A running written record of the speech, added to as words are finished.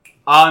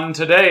On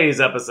today's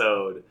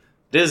episode,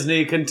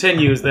 Disney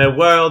continues their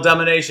world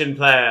domination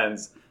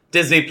plans.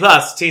 Disney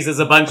Plus teases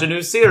a bunch of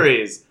new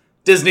series.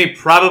 Disney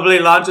probably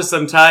launches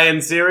some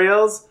tie-in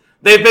serials.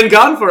 They've been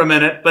gone for a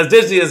minute, but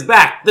Disney is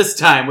back, this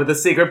time with a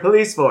secret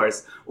police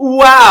force.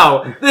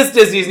 Wow! This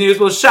Disney's news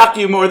will shock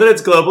you more than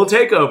its global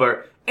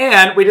takeover.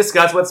 And we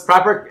discuss what's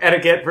proper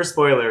etiquette for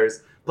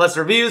spoilers, plus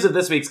reviews of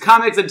this week's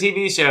comics and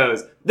TV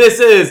shows. This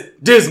is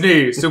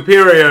Disney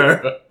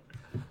Superior.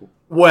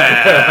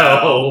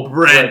 Well,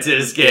 Brent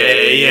is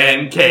gay,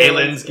 and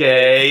Kaylin's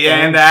gay,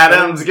 and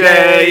Adam's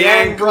gay,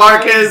 and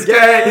Clark is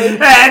gay,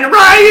 and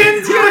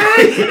Ryan's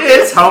gay.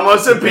 It's Homo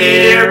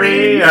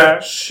Superior.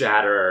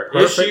 Shatter.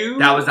 Perfect. Issue.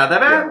 That was not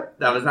that bad. Yeah.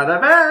 That was not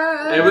that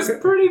bad. It was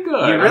pretty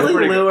good. You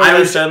really lured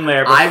us in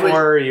there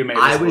before you made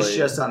I this was lead.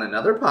 just on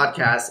another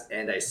podcast,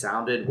 and I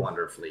sounded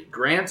wonderfully.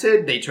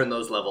 Granted, they turned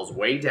those levels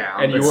way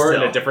down. And but you were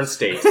still. in a different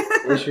state.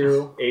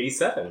 Issue.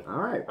 87. All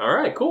right. All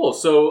right, cool.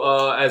 So,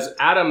 as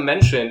Adam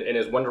mentioned in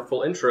his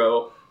wonderful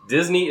intro,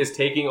 Disney is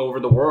taking over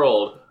the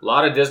world. A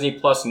lot of Disney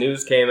Plus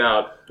news came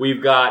out.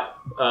 We've got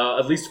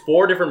at least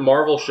 4 different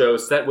Marvel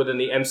shows set within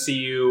the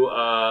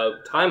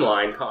MCU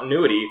timeline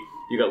continuity.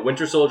 You got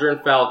Winter Soldier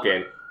and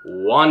Falcon,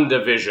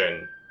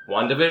 WandaVision.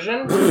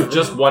 WandaVision?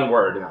 Just one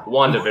word.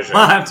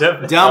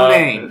 WandaVision. Dumb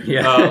name.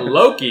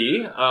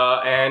 Loki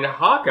and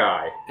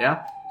Hawkeye.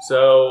 Yeah.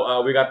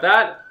 So we got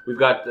that. We've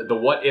got the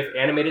What If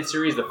animated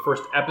series, the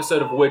first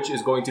episode of which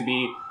is going to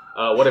be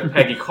What If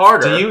Peggy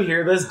Carter. Do you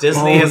hear this?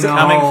 Disney is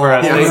coming for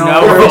us. Yeah, They no.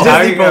 know we're Disney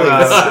talking about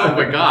police. it. Oh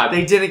my god.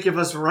 They didn't give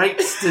us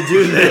rights to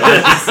do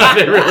this.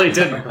 They really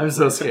didn't. I'm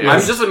so scared. I'm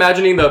just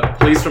imagining the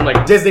police from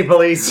like Disney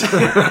police.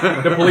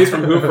 the police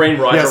from Who Framed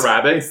Roger Yes,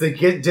 Rabbit, It's the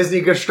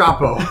Disney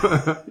Gestapo.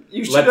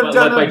 you should led have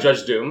done by a,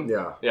 Judge Doom.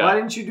 Yeah. Yeah. Why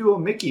didn't you do a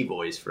Mickey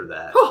voice for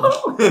that?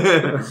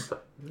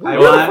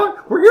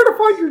 We're here to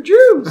find your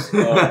Jews.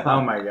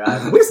 Oh my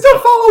god. We still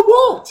follow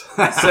Walt.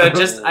 So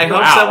just, I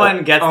hope Wow.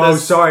 someone gets Oh,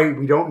 this. sorry.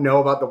 We don't know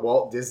about the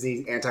Walt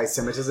Disney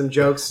anti-Semitism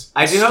jokes.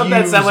 I do hope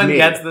that Excuse someone me.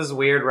 gets this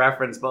weird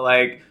reference, but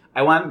like,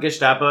 I want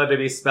Gestapo to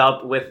be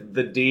spelt with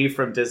the D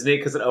from Disney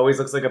because it always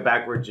looks like a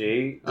backward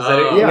G. Does that,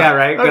 Oh. yeah,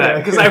 right? Okay. Good.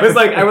 Because I was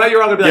like, I thought you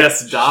were all going to be like,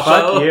 Yes, Dapo.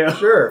 fuck you.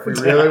 Sure, if we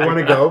really want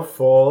to go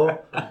full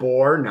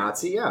bore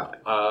Nazi, yeah.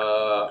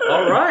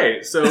 All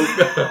right. So,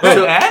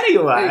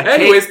 Anyway.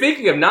 anyway,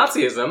 speaking of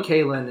Nazism,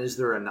 Kaylin, is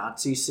there a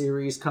Nazi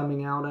series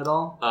coming out at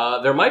all?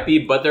 there might be,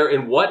 but they're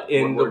in World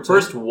War the II?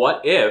 first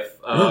What If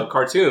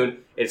cartoon.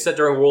 It's set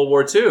during World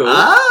War II.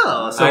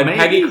 Oh, so and maybe.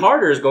 Peggy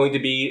Carter is going to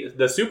be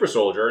the super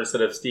soldier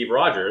instead of Steve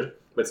Rogers.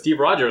 But Steve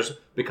Rogers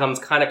becomes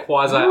kind of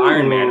quasi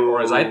Iron Man,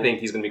 or as I think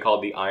he's going to be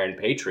called, the Iron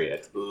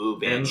Patriot. Ooh,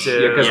 bitch.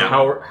 Into- Yeah, because Yeah.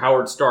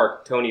 Howard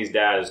Stark, Tony's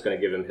dad, is going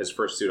to give him his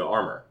first suit of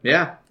armor.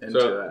 Yeah.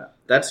 So-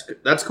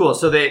 That's cool.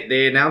 So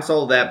they announced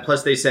all of that.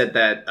 Plus, they said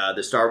that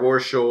the Star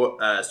Wars show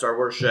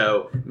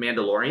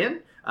Mandalorian.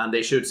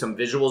 They showed some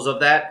visuals of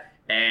that,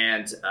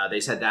 and they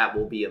said that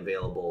will be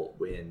available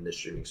when the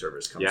streaming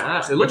service comes Yeah,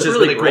 out. it looks which is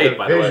really cool. great,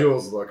 by the way.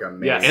 Visuals look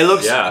amazing. Yes. It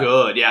looks Yeah.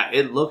 good. Yeah,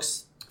 it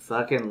looks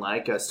fucking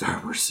like a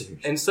Star Wars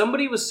series. And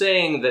somebody was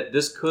saying that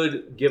this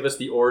could give us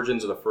the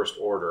origins of the First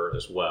Order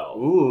as well.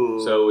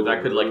 Ooh. So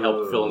that could like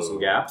help fill in some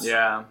gaps.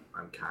 Yeah.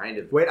 I'm kind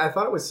of. Wait, I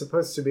thought it was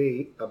supposed to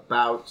be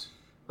about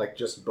like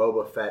just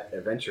Boba Fett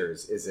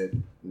adventures. Is it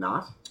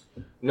not?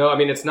 No, I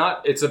mean it's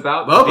not. It's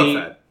about Boba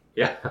Fett.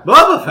 Yeah,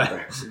 Boba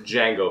Fett.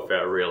 Django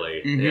Fett,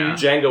 really. Yeah.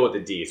 Django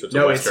with a D, so it's a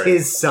No, it's Western.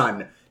 his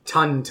son,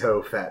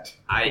 Tonto Fett.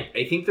 I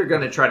think they're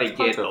going to try to get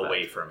Tonto Fett.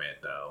 away from it,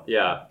 though.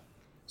 Yeah.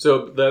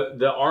 So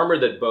the armor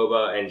that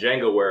Boba and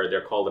Django wear,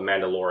 they're called the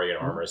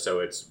Mandalorian armor.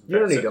 So it's You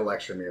don't need to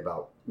lecture me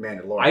about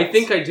Mandalorian. I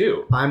think I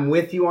do. I'm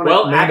with you on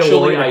Well, Mandalorian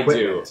actually, I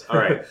equipment. do. All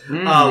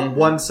right.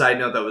 One side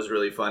note that was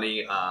really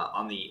funny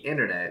on the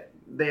internet.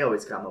 They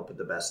always come up with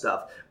the best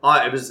stuff.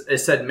 It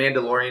said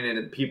Mandalorian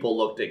and people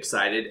looked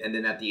excited, and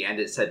then at the end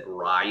it said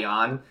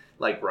Ryan,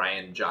 like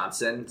Ryan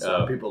Johnson.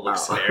 So people look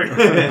scared. Oh,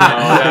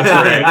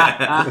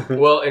 that's right.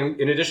 Well,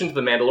 in addition to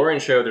the Mandalorian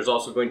show, there's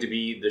also going to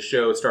be the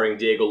show starring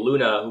Diego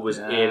Luna, who was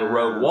in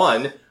Rogue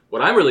One.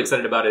 What I'm really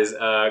excited about is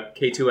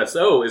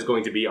K2SO is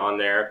going to be on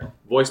there,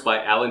 voiced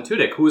by Alan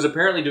Tudyk, who is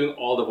apparently doing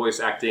all the voice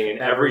acting in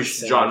every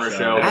genre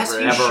show As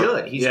he ever.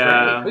 should. He's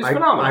Yeah. great. He's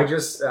phenomenal. I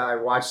just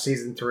watched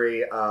season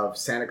 3 of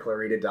Santa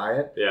Clarita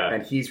Diet, Yeah.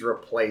 and he's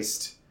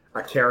replaced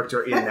a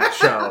character in that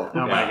show. Oh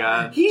my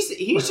god. He's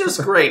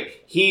just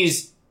great.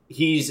 He's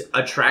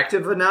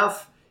attractive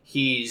enough.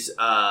 He's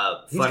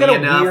got funny a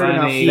enough. weird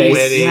enough Funny, face.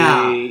 witty,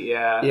 Yeah.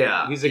 yeah.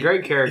 Yeah. He's a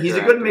great character. He's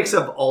a good actor. mix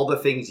of all the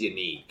things you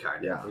need,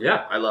 kind of. Yeah.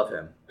 Yeah. I love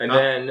him. And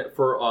then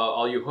for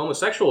all you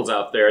homosexuals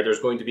out there,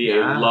 there's going to be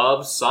Yeah. a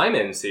Love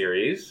Simon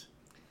series,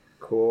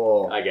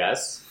 Cool. I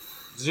guess.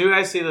 Did you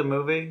guys see the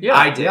movie? Yeah,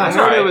 I did. I It's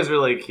heard alright. it was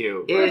really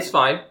cute. It's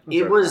fine.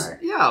 It was, okay.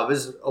 yeah, it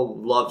was a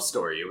love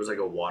story. It was like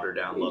a watered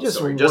down You love just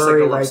story. worry, Just like a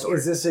love like, story.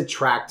 is this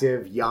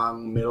attractive,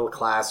 young,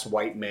 middle-class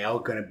white male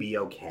gonna be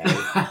okay?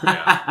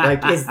 Yeah.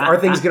 Like, are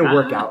things gonna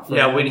work out for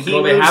Yeah, him? when he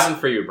Well, they moves, haven't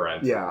for you,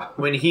 Brent. Yeah.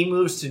 when he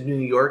moves to New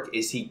York,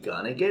 is he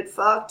gonna get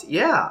fucked?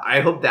 Yeah,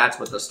 I hope that's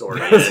what the story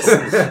is.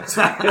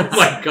 Oh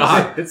my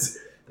god.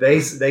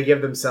 They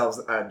give themselves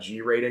a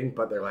G rating,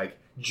 but they're like,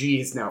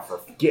 G is now for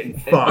getting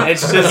fucked.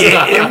 It's just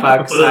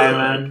fuck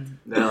Simon.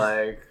 They're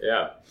like,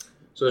 Yeah.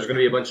 So there's going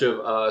to be a bunch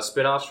of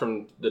spin-offs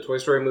from the Toy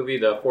Story movie.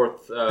 The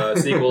fourth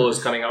sequel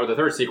is coming out, or the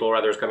third sequel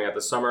rather is coming out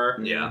this summer.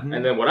 Yeah.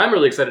 And then what I'm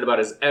really excited about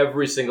is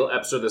every single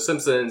episode of The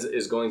Simpsons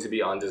is going to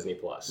be on Disney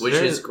Plus. Which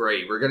is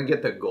great. We're going to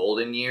get the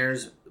golden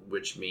years,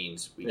 which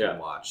means we Yeah. can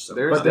watch some.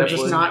 There's But they're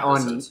just definitely not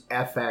on episodes.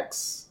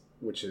 FX,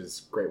 which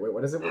is great. Wait,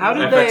 what is it? how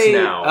did FX they?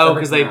 Now. Oh,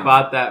 because they FX Now.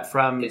 bought that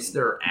from. It's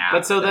their app.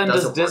 But so that then, does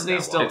doesn't work Disney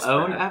that still well. It's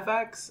own bad.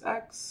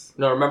 FXX?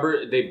 No,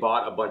 remember they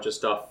bought a bunch of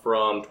stuff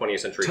from 20th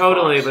Century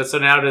Totally, Fox. but so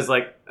now does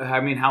like, I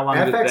mean, how long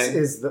did FX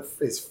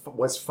they?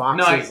 was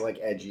Fox's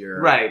like edgier.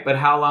 Right, but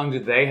how long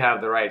did they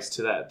have the rights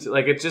to that?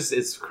 Like,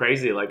 it's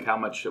crazy, like how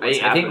much. What's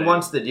I happening. think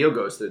once the deal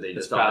goes through, they It's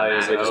just probably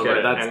automatically just over. get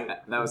it.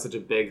 That's, that was such a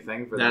big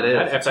thing for That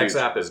them. is. That FX huge.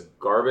 app is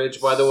garbage,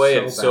 by the way.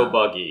 So It's so bad.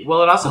 buggy.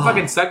 Well, it also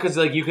fucking sucked because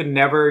like you could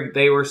never.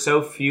 They were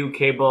so few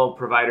cable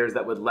providers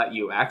that would let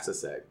you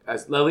access it,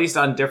 at least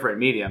on different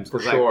mediums.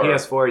 Because For sure. like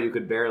PS4, you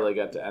could barely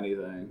get to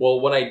anything.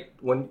 Well, when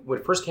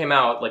it first came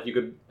out, like you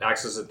could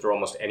access it through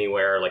almost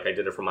anywhere. Like I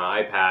did it from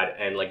my iPad,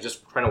 and like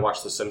just trying to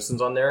watch The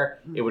Simpsons on there,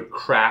 it would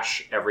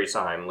crash every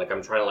time. Like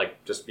I'm trying to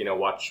like just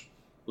watch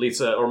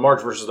Lisa or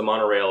Marge versus the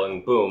Monorail,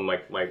 and boom, my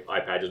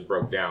iPad just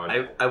broke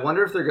down. I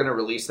wonder if they're going to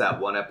release that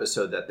one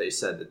episode that they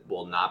said that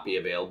will not be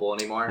available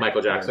anymore.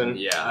 Michael Jackson.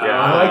 Yeah. Yeah.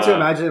 I like to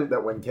imagine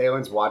that when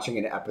Kalen's watching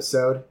an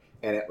episode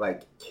and it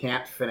like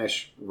can't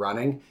finish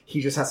running,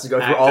 he just has to go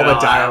through Act all it the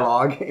all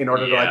dialogue in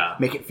order to Yeah. like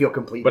make it feel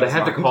complete. But in I his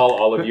had to mind. call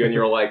all of you, and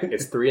you're like,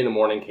 "It's 3 a.m,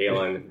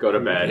 Kalen. Go to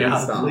bed." Yeah,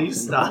 Stop.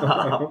 please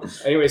stop.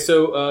 Anyway,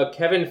 so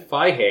Kevin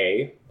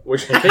Feige,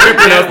 which I think I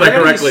pronounced that We're gonna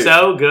be correctly.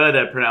 so good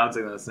at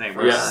pronouncing this name.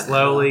 We're Yeah.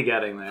 slowly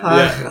getting there.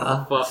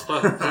 Yeah.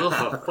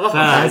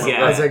 As,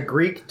 Yeah. as a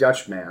Greek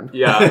Dutch man.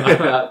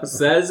 Yeah,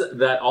 says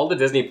that all the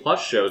Disney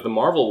Plus shows, the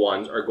Marvel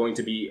ones, are going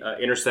to be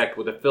intersect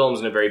with the films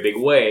in a very big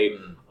way,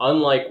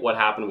 unlike what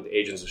happened with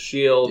Agents of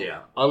S.H.I.E.L.D., Yeah.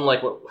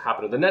 unlike what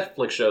happened with the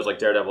Netflix shows like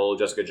Daredevil,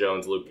 Jessica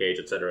Jones, Luke Cage,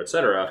 etc.,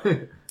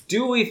 etc.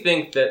 Do we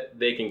think that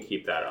they can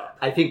keep that up?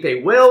 I think they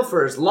will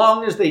for as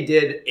long as they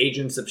did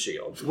Agents of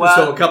S.H.I.E.L.D. Well,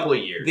 so a couple of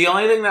years. The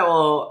only thing that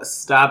will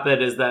stop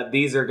it is that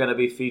these are going to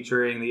be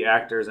featuring the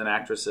actors and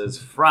actresses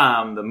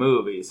from the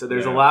movie. So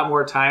there's a Yeah. lot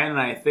more time, and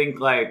I think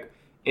like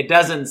it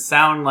doesn't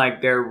sound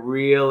like they're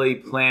really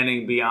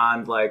planning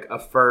beyond like a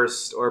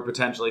first or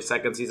potentially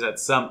second season at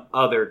some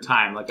other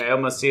time. Like I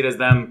almost see it as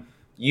them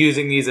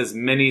using these as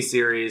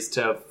mini-series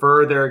to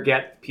further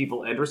get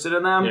people interested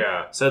in them.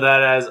 Yeah. So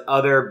that as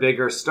other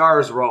bigger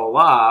stars roll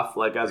off,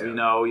 like as we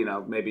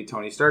know, maybe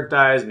Tony Stark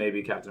dies,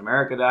 maybe Captain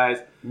America dies,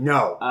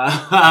 No.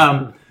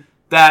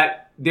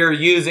 that they're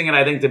using it,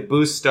 I think, to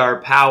boost star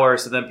power,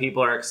 so then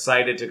people are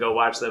excited to go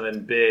watch them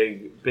in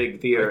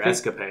big theater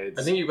escapades.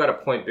 I think you've got a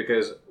point,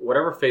 because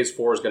whatever Phase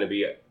 4 is going to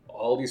be,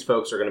 all these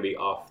folks are going to be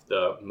off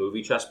the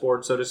movie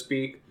chessboard, so to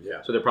speak.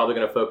 Yeah. So they're probably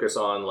going to focus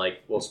on,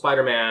 like, well,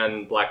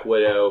 Spider-Man, Black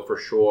Widow, for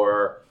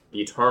sure, the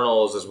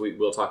Eternals, as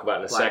we'll talk about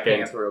in a Black second.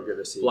 Panther will get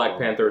a sequel. Black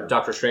Panther,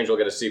 Doctor Strange will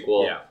get a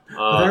sequel. Yeah.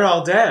 they're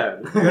all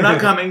dead. They're not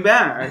coming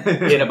back.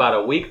 In about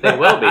a week, they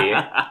will be.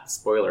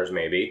 Spoilers,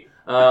 maybe.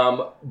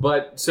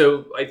 But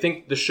so I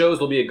think the shows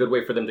will be a good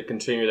way for them to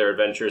continue their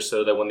adventures,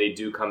 so that when they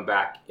do come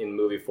back in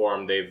movie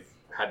form, they've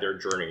had their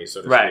journey,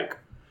 so to Right.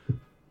 speak.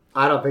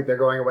 I don't think they're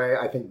going away.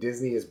 I think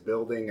Disney is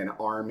building an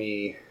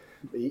army,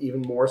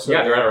 even more so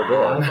Yeah, than they're they at our ever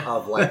door. have,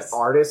 of like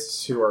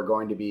artists who are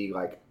going to be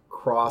like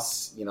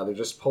cross. They're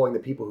just pulling the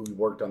people who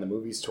worked on the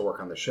movies to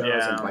work on the shows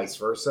Yeah. and vice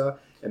versa.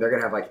 And they're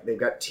gonna have like they've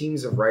got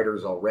teams of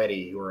writers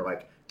already who are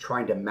like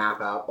trying to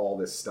map out all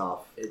this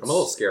stuff. I'm a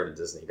little scared of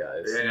Disney,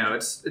 guys. Yeah, no,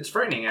 it's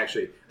frightening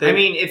actually. I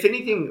mean, if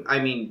anything,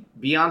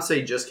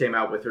 Beyonce just came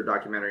out with her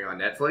documentary on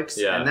Netflix,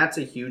 Yeah. and that's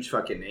a huge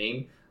fucking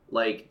name.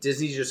 Like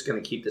Disney's just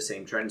going to keep the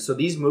same trend. So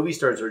these movie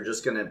stars are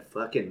just going to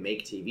fucking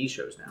make TV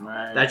shows now.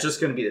 Right. That's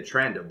just going to be the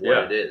trend of what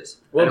Yeah. it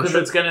is. Well, And I'm because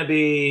sure-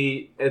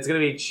 it's gonna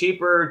be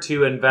cheaper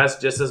to invest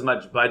just as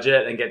much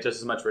budget and get just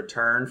as much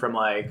return from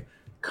like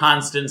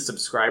constant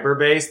subscriber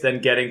base than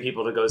getting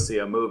people to go see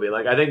a movie.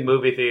 Like I think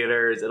movie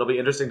theaters, it'll be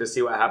interesting to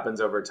see what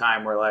happens over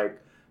time, where like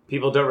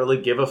people don't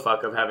really give a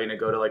fuck of having to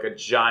go to like a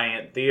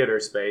giant theater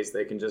space.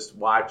 They can just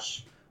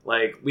watch.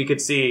 Like we could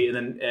see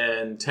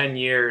in 10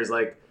 years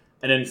like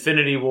an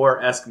Infinity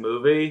War-esque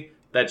movie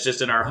that's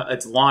just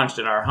it's launched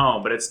in our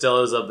home, but it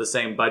still is of the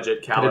same budget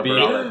Could caliber. it be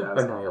all that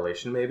jazz.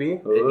 Annihilation, maybe?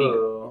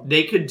 Ooh.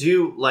 they could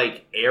do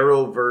like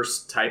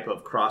Arrowverse type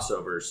of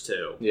crossovers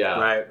too. Yeah.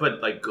 Right. But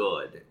like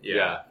good.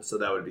 Yeah. So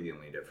that would be the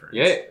only difference.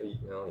 Yeah.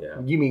 Oh, yeah.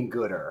 You mean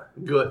gooder?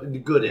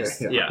 Goodest.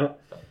 Yeah. Yeah.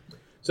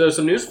 So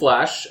some news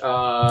flash.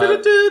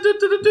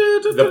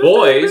 The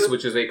Boys,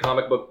 which is a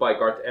comic book by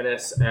Garth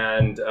Ennis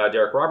and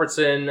Derek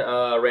Robertson,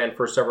 ran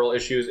for several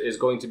issues, is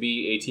going to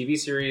be a TV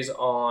series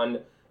on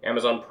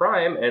Amazon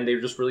Prime, and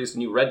they've just released a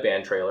new Red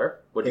Band trailer.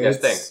 What do you guys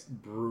think? It's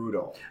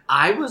brutal.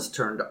 I was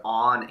turned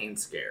on and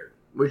scared,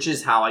 which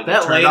is how I get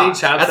That turned lady on.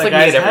 chops That's that like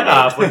guy's me every head day.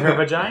 off with her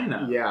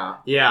vagina. Yeah.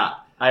 Yeah.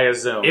 I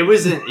assume. It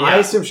wasn't. I Yeah.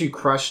 assume she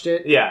crushed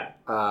it. Yeah.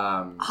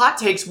 Hot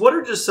takes. What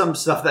are just some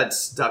stuff that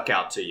stuck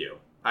out to you?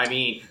 I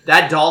mean,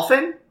 that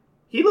dolphin,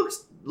 he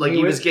looks like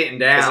he was getting Is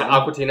it down.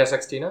 Aquafina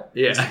Sextina?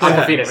 Yeah.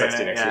 Aquafina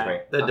Sextina, excuse me.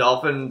 The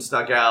dolphin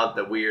stuck out,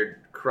 the weird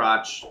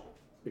crotch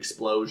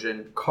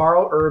explosion.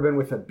 Carl Urban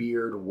with a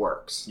beard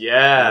works.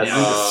 Yes. We need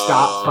to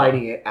stop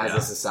fighting it as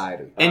a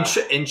society. And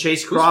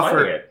Chase Who's fighting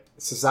Crawford. it?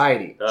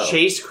 Society. Oh.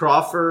 Chase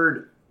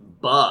Crawford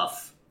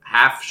buff,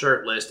 half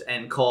shirtless,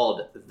 and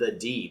called The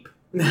Deep.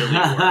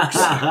 Really works.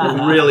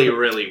 really,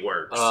 really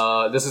works.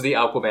 This is the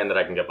Aquaman that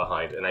I can get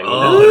behind, and I mean Oh.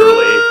 that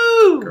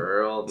literally.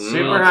 Girl.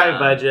 Super high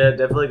budget,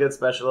 definitely good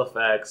special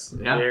effects.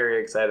 Yeah.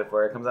 Very excited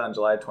for it. It comes out on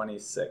July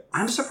 26th.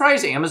 I'm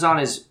surprised Amazon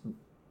is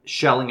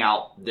shelling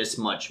out this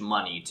much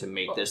money to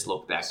make this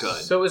look that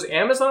good. So is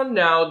Amazon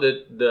now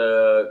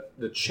the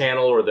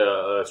channel or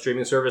the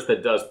streaming service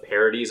that does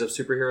parodies of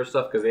superhero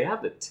stuff? Because they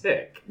have the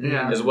Tick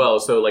Yeah. as well.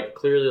 So like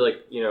clearly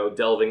like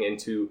delving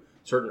into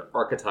certain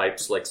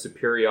archetypes, like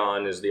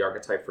Superion is the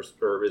archetype for,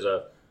 or is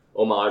a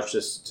homage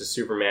to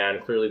Superman.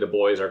 Clearly the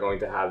boys are going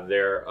to have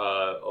their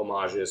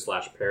homages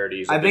 /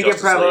 parodies. I of the think it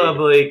Justice League.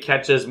 probably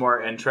catches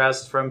more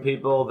interest from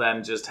people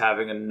than just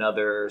having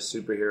another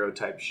superhero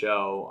type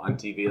show on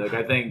TV. Like,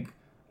 I think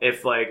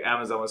if like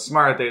Amazon was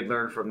smart, they'd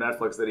learn from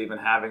Netflix that even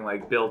having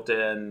like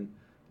built-in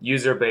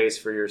user base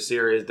for your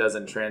series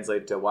doesn't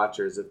translate to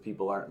watchers if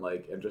people aren't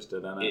like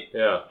interested in it.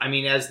 Yeah. I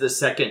mean, as the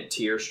second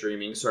tier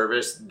streaming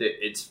service,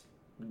 it's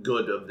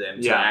good of them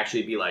to Yeah.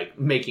 actually be like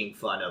making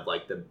fun of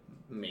like the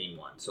main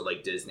one. So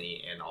like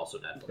Disney and also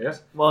Netflix. Yeah.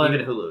 Well, Even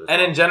and, Hulu. as and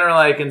well. in general,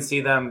 I can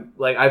see them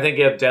like I think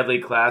if Deadly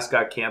Class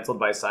got canceled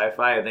by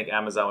Sci-Fi, I think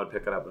Amazon would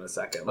pick it up in a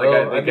second. Like Oh,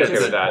 I think I'd be okay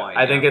it's with that.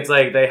 I think it's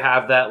like they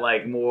have that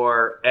like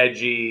more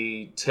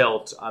edgy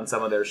tilt on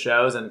some of their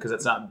shows, and because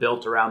it's not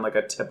built around like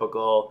a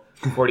typical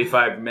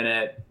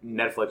 45-minute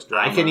Netflix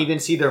drama. I can even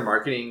see their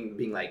marketing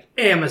being like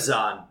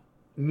Amazon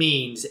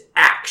means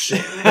action,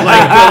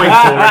 like going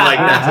forward, like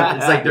that's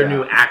it's like their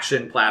new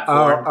action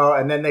platform.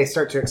 And then they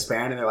start to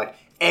expand, and they're like,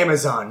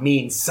 Amazon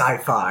means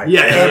sci-fi.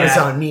 Yeah, yeah,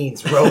 Amazon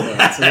means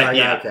romance. And you're like,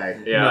 Yeah.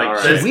 okay. Yeah. Like, all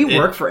right. Should we It-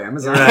 work for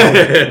Amazon? I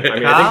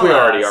mean, I think we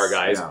already are, Yes.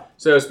 guys. Yeah.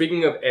 So,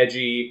 speaking of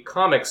edgy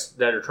comics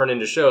that are turned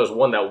into shows,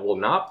 one that will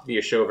not be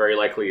a show very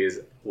likely is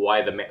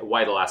Why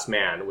the Last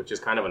Man, which is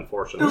kind of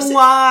unfortunate.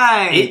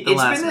 Why?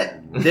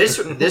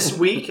 It's been this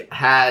week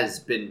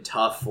has been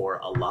tough for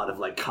a lot of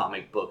like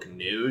comic book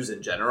news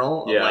in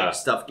general, of Yeah. like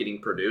stuff getting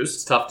It's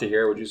produced. tough to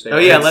hear, would you say? Oh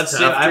yeah, It's let's do.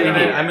 tough to I'm hear.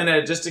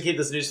 gonna just to keep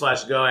this news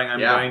flash going. I'm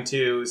Yeah. going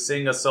to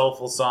sing a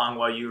soulful song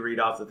while you read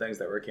off the things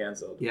that were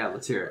canceled. Yeah,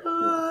 let's hear it.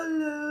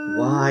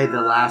 Why the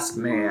Last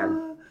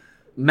Man?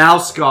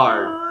 Mouse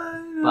Guard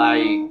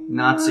by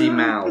Nazi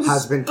Mouse.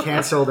 Has been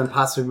canceled and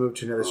possibly moved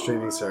to another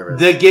streaming service.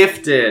 The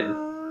Gifted.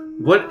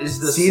 What is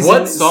the Season-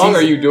 What song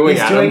are you doing,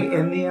 He's Adam? doing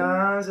In the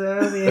Arms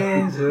of the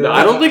Angel. No,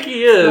 I don't think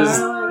he is.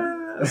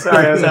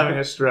 Sorry, I was having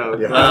a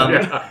stroke.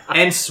 Yeah.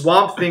 And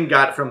Swamp Thing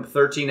got from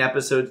 13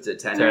 episodes to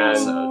 10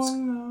 episodes.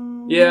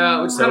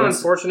 Yeah, which is So kind of it's-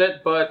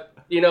 unfortunate, but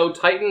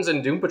Titans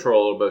and Doom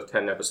Patrol are both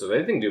 10 episodes.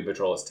 I think Doom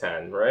Patrol is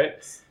 10, right?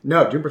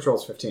 No, Doom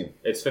Patrol's 15.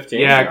 It's 15.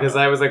 Yeah, because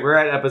I was like, we're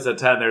at episode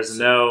 10. There's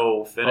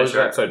no finish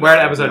you're arc. episode We're at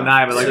 9, episode no.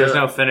 9, but like, So- there's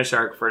no finish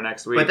arc for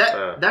next week. But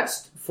Uh.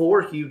 that's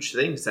 4 huge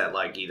things that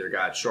like either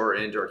got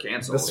shortened or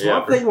canceled. The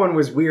Swamp for Thing one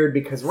was weird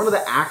because one of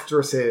the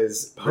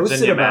actresses posted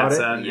Virginia about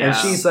Madsen, it, yeah. and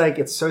she's like,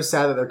 "It's so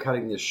sad that they're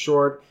cutting this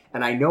short,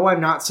 and I know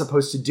I'm not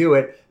supposed to do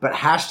it, but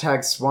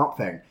hashtag Swamp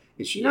Thing."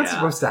 Is she not Yeah.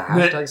 supposed to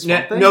hashtag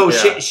Swamp Thing? No,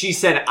 Yeah. she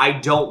said, I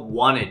don't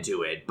want to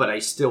do it, but I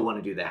still want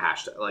to do the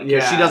hashtag. Like, 'cause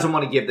Yeah. she doesn't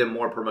want to give them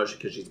more promotion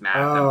because she's mad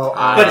at them.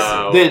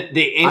 Oh, But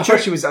the I intro...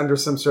 thought she was under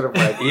some sort of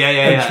like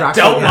Yeah.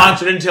 contractual. Don't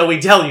launch it until we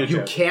tell you You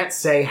to. can't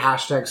say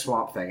hashtag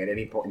Swamp Thing at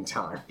any point in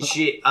time.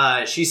 She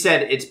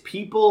said it's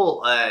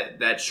people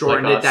that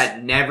shortened Like it us.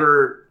 that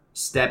never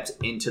stepped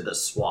into the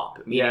swamp,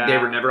 meaning Yeah. they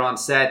were never on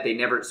set. They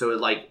never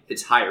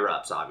it's higher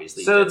ups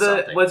obviously. So did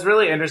something. what's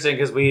really interesting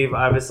because we've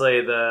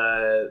obviously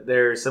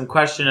there's some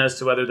question as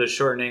to whether the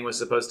shortening was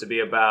supposed to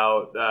be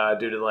about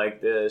due to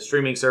like the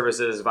streaming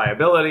services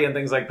viability and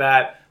things like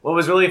that. What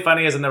was really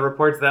funny is in the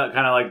reports that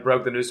kind of like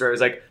broke the news story, it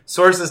was like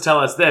sources tell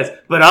us this,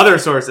 but other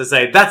sources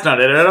say that's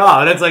not it at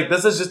all, and it's like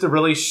this is just a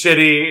really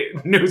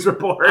shitty news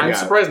report. I'm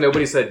surprised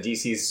nobody said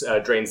DC's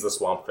Drains the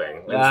Swamp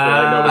Thing. It's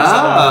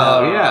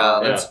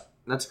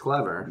That's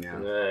clever. Yeah.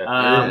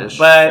 Yeah. Ish.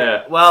 But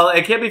Yeah. well,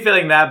 it can't be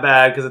feeling that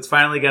bad because it's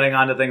finally getting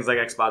onto things like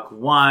Xbox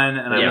One,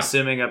 and I'm Yeah.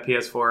 assuming a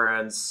PS4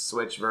 and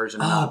Switch version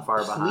not far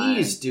behind.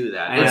 Please do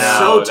that. I It's know,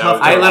 so that tough. would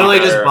to I literally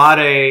better. just bought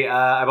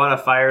a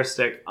Fire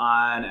Stick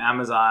on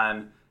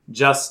Amazon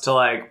just to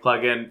like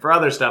plug in for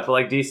other stuff, but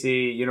like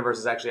DC Universe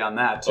is actually on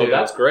that too. Oh,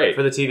 that's great.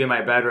 For the TV in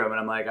my bedroom, and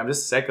I'm like, I'm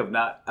just sick of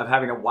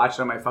having to watch it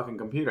on my fucking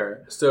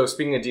computer. So,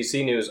 speaking of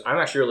DC news, I'm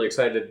actually really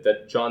excited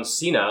that John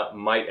Cena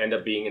might end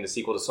up being in the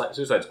sequel to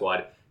Suicide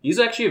Squad. He's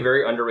actually a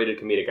very underrated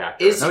comedic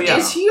actor. Is Oh, yeah.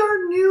 is he our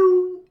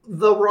new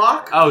The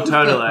Rock? Oh,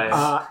 totally.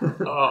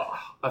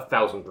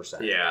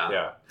 1,000%.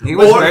 Yeah. He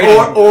was great.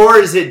 Or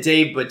is it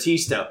Dave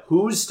Bautista?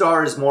 Whose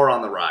star is more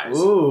on the rise?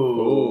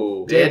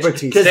 Ooh. Dave Bitch.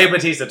 Bautista. Dave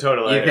Bautista,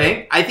 totally. You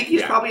think? I think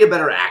he's probably a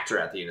better actor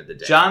at the end of the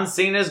day. John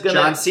Cena's gonna.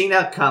 John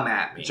Cena, come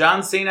at me.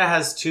 John Cena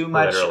has too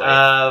much Literally.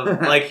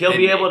 of like he'll be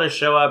Midnight. able to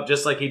show up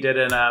just like he did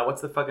in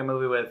what's the fucking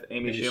movie with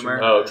Amy Schumer?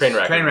 Oh,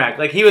 Trainwreck. Trainwreck.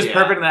 Like he was Yeah.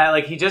 perfect in that.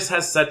 Like he just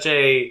has such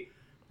a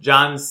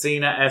John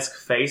Cena-esque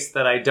face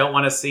that I don't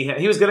want to see him.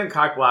 He was good in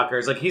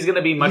Cockblockers. Like he's going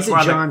to be much He's more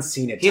a on the John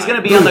Cena. He's type.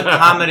 going to be on the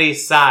comedy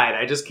side.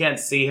 I just can't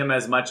see him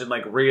as much in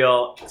like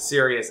real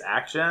serious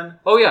action.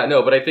 Oh yeah,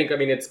 no, but I think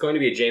it's going to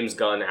be a James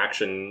Gunn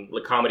action,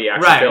 like comedy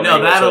action Right, film. no,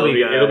 anyway, that'll so be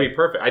good. It'll be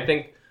perfect. I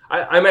think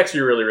I'm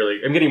actually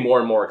really I'm getting more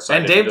and more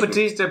excited. And Dave for this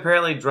movie. Bautista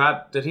apparently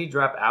dropped. Did he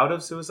drop out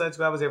of Suicide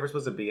Squad? Was he ever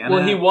supposed to be in it?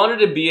 Well, he wanted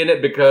to be in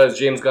it because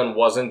James Gunn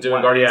wasn't doing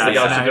Well, Guardians of the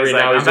yeah, Galaxy so 3. now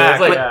Now he's he's like, doing. I'm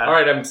It's like, back. all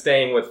right, I'm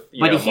staying with.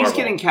 But he's Marvel.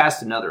 getting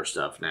cast in other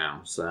stuff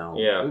now, so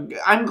Yeah.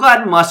 I'm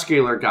glad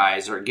muscular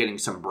guys are getting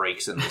some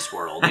breaks in this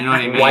world. You know what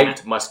I mean?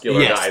 white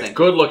muscular Yes, guys, thank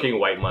good-looking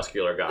white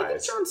muscular I think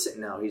guys. John Cena.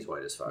 No, he's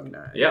white as fuck.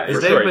 No. Yeah, Is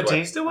for Dave sure, he's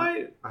Bautista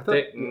white? I thought,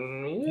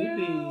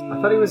 Yeah.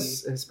 I thought he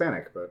was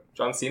Hispanic, but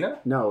John Cena.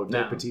 no, Dave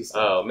No. Bautista.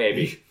 Oh,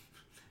 maybe.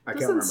 I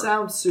can't Doesn't remember.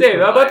 sound super. Dave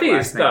white last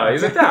Bautista. name.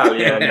 He's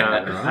Italian.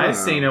 I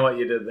see what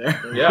you did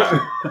there. Yeah.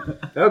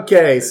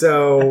 Okay,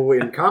 so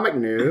in comic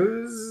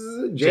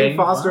news, Jane Jane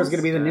Foster is going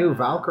to be the new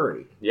Foster.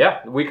 Valkyrie.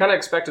 Yeah, we kind of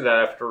expected that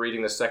after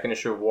reading the second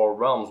issue of War of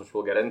Realms, which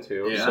we'll get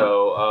into. Yeah.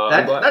 So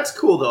I'm glad- That's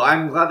cool though.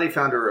 I'm glad they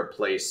found her a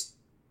place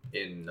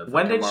in the.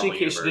 When did Marvel she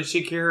universe. did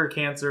she cure her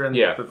cancer in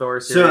Yeah. the Thor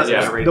So series? Yeah.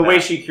 I gotta read the way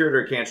that. she cured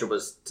her cancer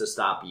was to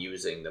stop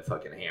using the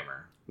fucking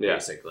hammer. Yeah.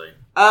 Basically.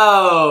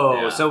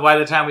 Oh, Yeah. so by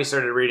the time we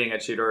started reading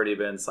it, she'd already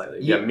been slightly.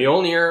 yeah,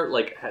 Mjolnir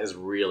is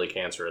really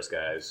cancerous,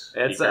 guys.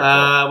 Be It's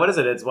careful. what is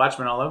it? It's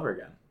Watchmen all over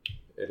again.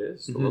 It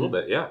is a little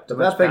bit, yeah. So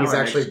much that thing is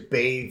power actually makes-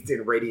 bathed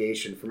in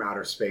radiation from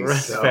outer space. Right,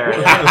 So fair.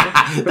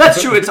 That's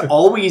true. It's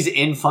always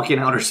in fucking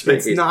outer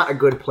space. it's not a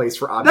good place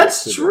for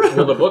objects. That's to be. true.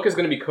 Well, the book is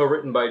going to be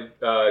co-written by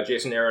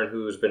Jason Aaron,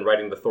 who's been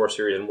writing the Thor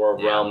series and War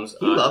of Realms.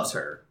 He loves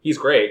her. He's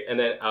great. And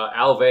then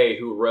Alve,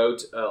 who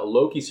wrote a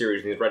Loki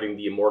series, and he's writing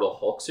the Immortal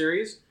Hulk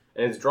series.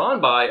 And it's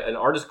drawn by an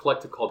artist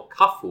collective called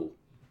Cafu.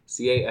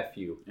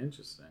 Cafu.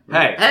 Interesting.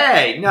 Hey.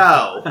 Hey,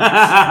 no.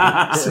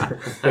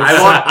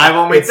 I I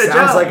won't make It the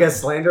sounds joke. like a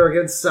slander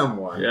against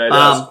someone. Yeah, it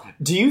does.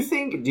 Do you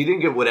think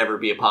it would ever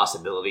be a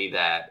possibility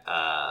that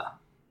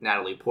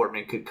Natalie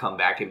Portman could come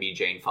back and be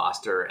Jane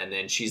Foster, and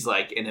then she's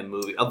like in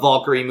a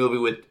Valkyrie movie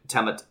with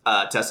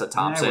Tessa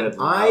Thompson? would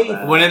love I-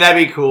 that. Wouldn't that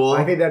be cool?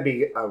 I think that'd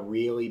be a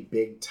really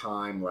big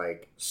time,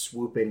 like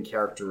swoop in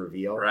character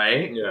reveal.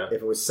 Right? Yeah.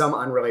 If it was some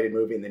unrelated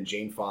movie and then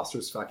Jane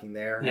Foster's fucking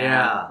there,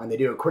 Yeah. and they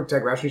do a quick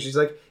digression, she's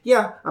like,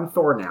 "Yeah, I'm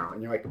Thor now,"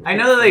 and you're like, I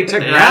know that they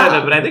took her Yeah. out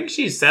of it, but I think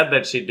she said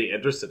that she'd be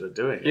interested in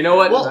doing it. You know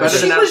what? Well, better she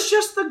than that, was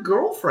just the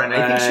girlfriend.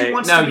 I think she Right.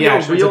 wants No, to be yeah,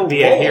 a she wants real to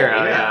be a role.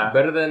 hero, yeah.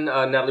 better than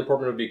Natalie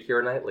Portman would be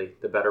Keira Knightley,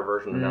 the better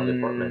version of Natalie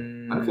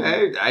Portman.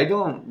 Okay, I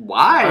don't.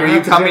 Why are I you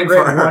have to coming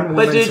integrate for her? one woman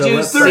But did to you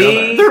let's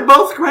see- They're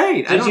both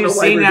great. I Did don't you know why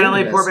see we're Natalie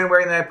doing this. Portman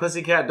wearing that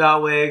pussycat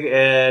doll wig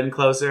in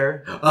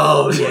Closer?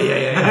 Oh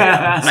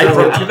yeah.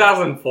 From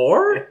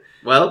 2004?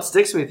 Well, it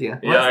sticks with you.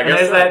 Yeah, I and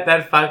guess is so.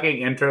 that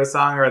fucking intro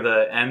song or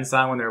the end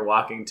song when they're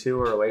walking to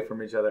or away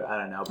from each other? I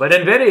don't know. But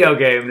in video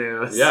game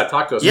news, Yeah,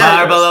 talk to us. Yeah,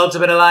 about Marvel this.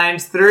 Ultimate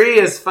Alliance 3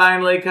 is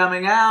finally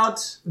coming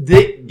out.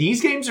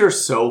 These games are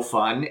so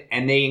fun,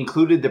 and they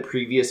included the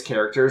previous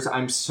characters.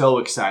 I'm so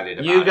excited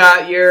about You it.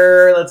 got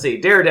your, let's see,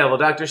 Daredevil,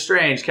 Doctor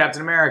Strange,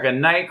 Captain America,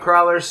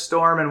 Nightcrawler,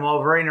 Storm, and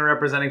Wolverine are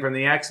representing from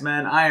the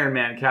X-Men, Iron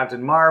Man,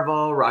 Captain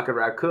Marvel, Rocket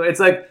Raccoon. It's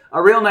like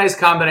a real nice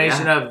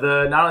combination of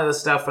the not only the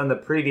stuff from the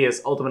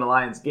previous Ultimate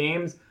Alliance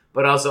games,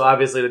 but also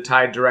obviously to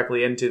tie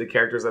directly into the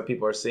characters that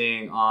people are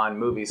seeing on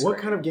movie screen. What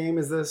kind of game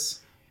is this?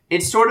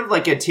 It's sort of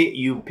like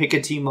you pick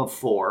a team of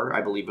 4,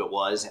 I believe it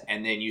was,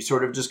 and then you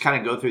sort of just kind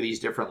of go through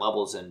these different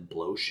levels and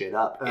blow shit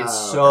up. It's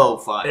so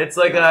fun. It's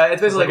like it's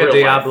basically like a real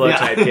life. Diablo Yeah.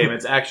 type game.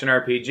 It's action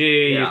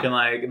RPG. Yeah. You can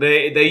like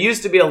they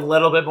used to be a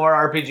little bit more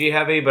RPG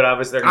heavy, but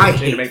obviously they're going to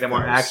continue to make them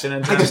more action I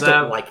intensive. just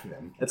don't like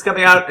them. It's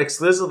coming out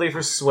exclusively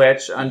for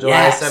Switch on July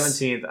Yes.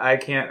 17th. I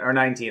can't, or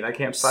 19th. I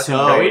can't fucking So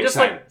Can wait. we just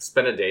excited.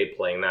 spend a day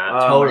playing that?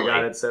 Oh Totally. my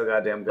god, it's so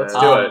goddamn good. Let's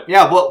do it.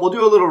 Yeah, we'll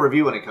do a little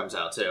review when it comes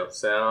out too.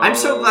 I'm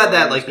so glad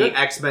that like Good. the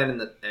X-Men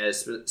and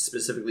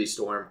specifically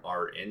Storm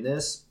are in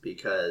this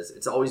because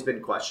it's always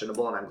been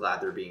questionable, and I'm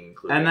glad they're being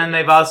included. And then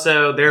they've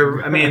also,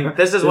 I mean,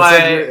 this is It's why.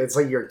 it's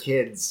like your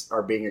kids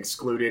are being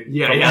excluded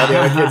Yeah, from yeah. all the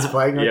other kids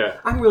playing. Like, Yeah.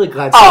 I'm really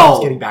glad Oh.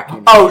 someone's getting back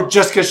in. Oh,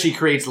 just because she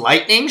creates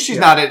lightning, she's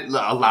not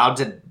allowed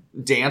to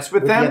dance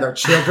with with the them. other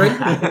children.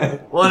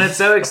 Well, and it's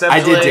so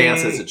exceptionally I did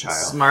dance as a child.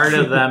 smart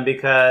of them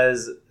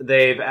because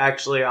they've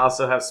actually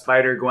also have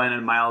Spider-Gwen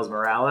and Miles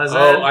Morales in.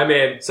 Oh, I'm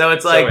in. So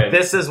it's So like, in.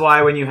 this is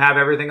why when you have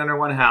everything under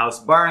one house,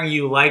 barring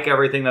you like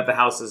everything that the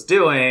house is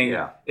doing,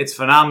 Yeah. it's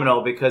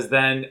phenomenal because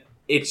then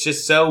it's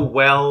just so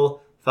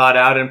well thought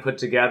out and put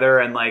together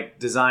and like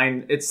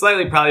designed. It's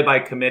slightly probably by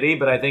committee,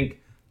 but I think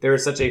there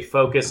is such a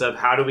focus of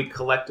how do we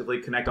collectively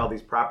connect all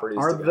these properties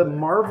Are together. the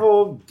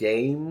Marvel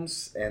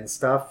games and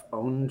stuff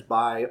owned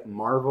by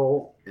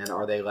Marvel? And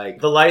are they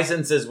like... The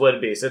licenses would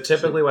be. So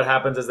typically what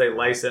happens is they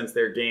license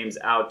their games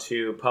out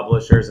to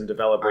publishers and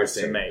developers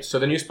to make. So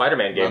the new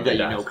Spider-Man game Love that did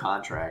you that. know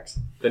contracts.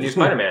 The new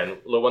Spider-Man,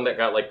 the one that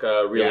got like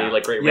really Yeah.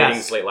 like great Yes.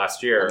 ratings late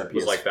last year, On the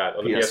was like that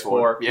on the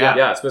PS4. PS4.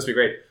 Yeah. It's supposed to be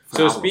great. So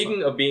Phenomenal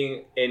speaking of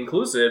being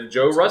inclusive,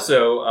 Joe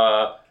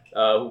Russo,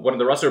 one of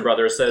the Russo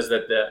brothers, says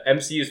that the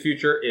MCU's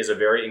future is a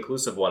very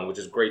inclusive one, which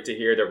is great to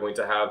hear. They're going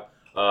to have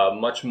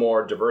much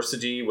more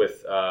diversity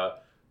with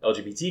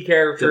LGBT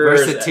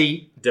characters,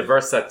 diversity,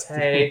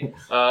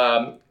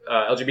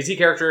 LGBT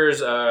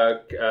characters,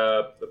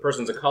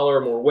 persons of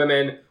color, more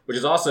women, which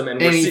is awesome. And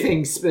we're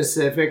Anything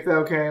specific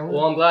though, Caleb?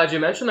 well, I'm glad you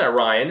mentioned that,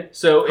 Ryan.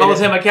 So Hold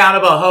him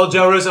accountable. Hold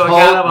Joe Russo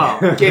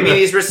accountable. Give me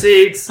these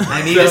receipts.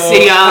 I need to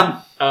see them.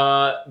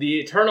 The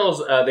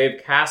Eternals,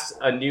 they've cast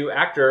a new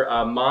actor,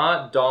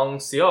 Ma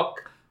Dong-seok,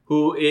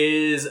 who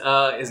is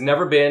has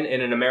never been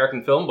in an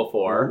American film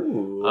before.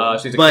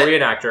 She's a But-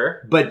 Korean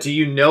actor. But do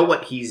you know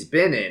what he's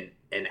been in?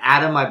 And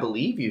Adam, I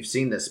believe you've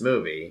seen this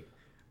movie.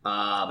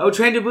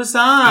 Train to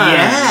Busan.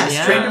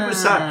 Yes, Train to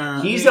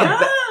Busan. He's a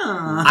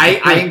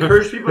I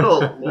encourage people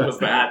to. What was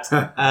that?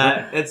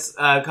 It's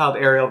called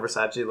Ariel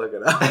Versace. Look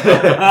it up.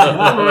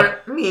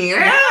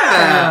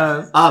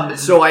 Yeah.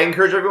 So I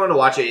encourage everyone to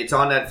watch it. It's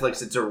on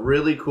Netflix. It's a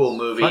really cool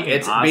movie. Fucking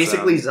It's awesome.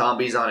 basically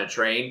zombies on a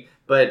train,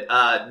 but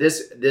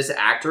this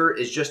actor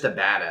is just a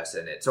badass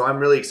in it. So I'm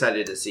really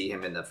excited to see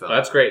him in the film.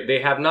 That's great.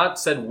 They have not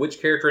said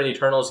which character in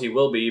Eternals he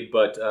will be,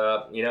 but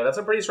that's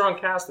a pretty strong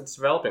cast that's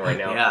developing right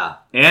now. Yeah.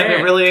 And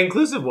a really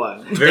inclusive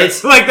one. Very-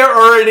 It's like they're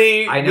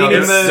already. I know.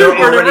 meeting They're the-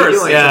 super already diverse.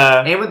 doing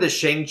Yeah. it. And with the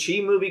Shang-Chi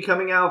movie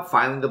coming out,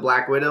 finally the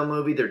Black Widow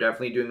movie, they're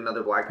definitely doing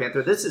another Black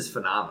Panther. This is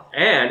phenomenal.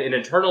 And in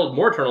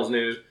more Eternals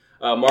news,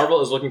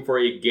 Marvel is looking for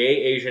a gay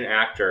Asian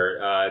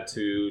actor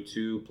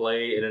to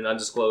play in an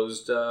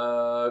undisclosed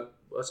character.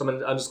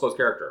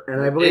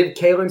 And I believe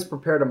Kaylin's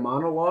prepared a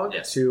monologue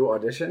Yes. to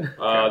audition.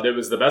 There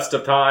was the best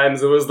of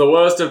times. It was the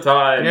worst of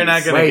times. You're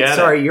not gonna Wait, get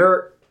sorry,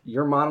 your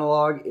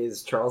monologue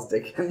is Charles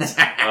Dickens'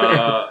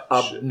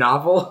 a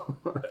novel?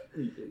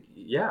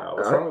 Yeah,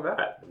 what's wrong with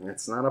that?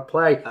 It's not a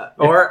play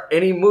or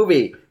any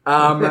movie.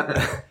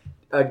 Tales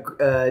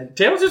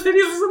of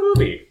Phineas was a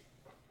movie.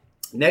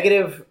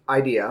 Negative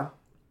idea.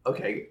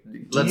 Okay,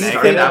 you let's think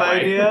start that way.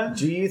 idea?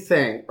 Do you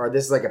think, or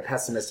this is like a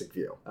pessimistic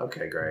view,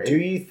 Okay, great. do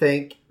you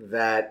think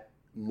that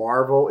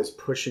Marvel is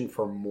pushing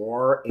for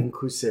more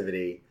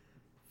inclusivity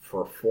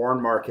for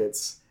foreign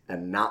markets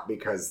and not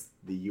because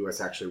the U.S.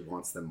 actually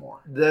wants them more?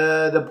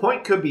 The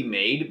point could be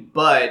made,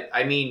 but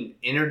I mean,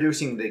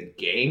 introducing the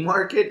gay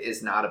market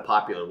is not a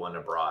popular one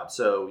abroad.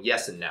 So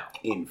yes and no.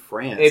 In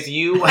France.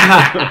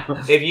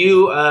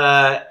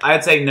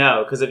 I'd say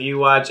no, because if you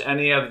watch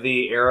any of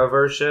the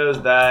Arrowverse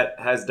shows, that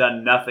has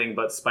done nothing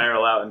but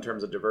spiral out in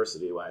terms of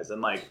diversity wise,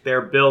 and like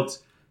they're built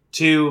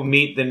to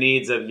meet the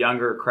needs of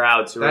younger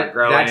crowds who are That's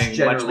growing much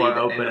generally more an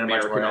open and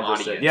much more American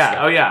interested. audience.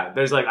 Yeah, oh yeah.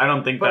 There's like I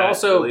don't think, But that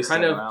also, released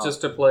kind anywhere of else.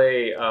 just to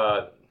play,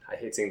 I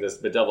hate saying this,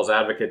 the devil's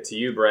advocate to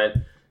you, Brent.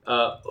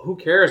 Who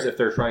cares if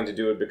they're trying to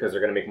do it because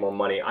they're going to make more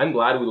money? I'm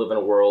glad we live in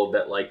a world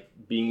that like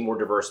being more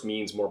diverse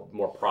means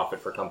more profit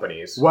for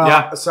companies. Well,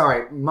 Yeah.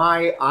 sorry.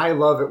 I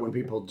love it when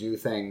people do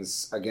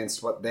things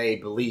against what they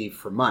believe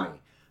for money.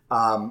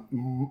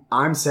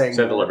 I'm saying,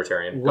 Said the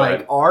libertarian. Go like,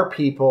 ahead. are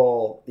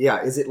people?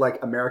 Yeah, is it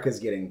like America's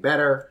getting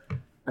better?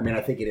 I mean,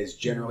 I think it is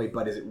generally,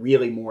 but is it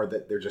really more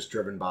that they're just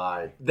driven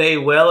by? They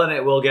will, and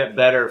it will get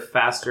better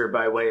faster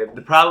by way of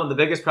the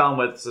biggest problem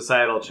with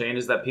societal change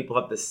is that people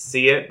have to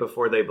see it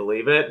before they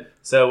believe it.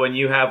 So when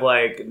you have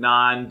like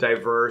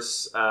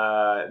non-diverse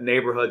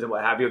neighborhoods and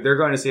what have you, if they're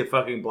going to see a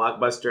fucking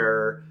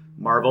blockbuster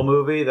Marvel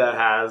movie that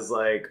has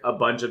like a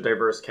bunch of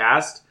diverse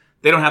cast,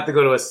 they don't have to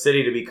go to a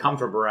city to be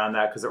comfortable around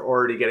that because they're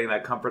already getting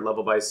that comfort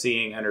level by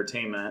seeing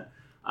entertainment.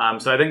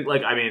 So I think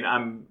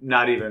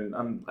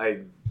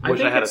I wish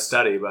I had a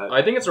study, but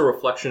I think it's a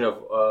reflection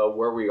of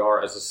where we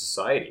are as a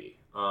society.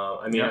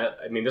 I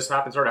mean, this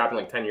started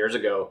happening like 10 years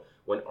ago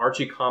when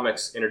Archie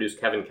Comics introduced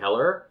Kevin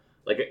Keller.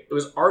 Like it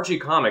was Archie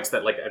Comics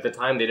that like at the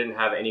time they didn't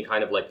have any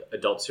kind of like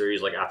adult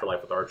series like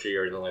Afterlife with Archie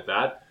or anything like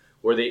that.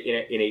 Where they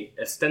in a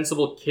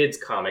ostensible kids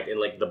comic in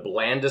like the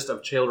blandest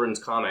of children's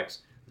comics,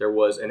 there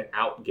was an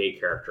out gay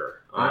character.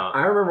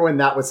 I remember when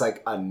that was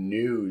like a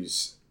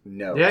news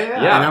note. Yeah.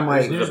 And I'm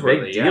like, it was a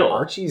big deal.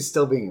 Archie's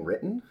still being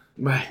written?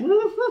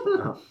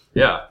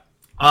 Yeah.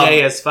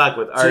 gay as fuck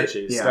with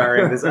Archie, yeah.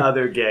 starring this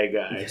other gay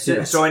guy.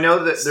 So I know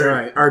that there.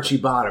 Sorry, Archie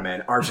Bottom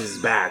and Archie's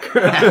back.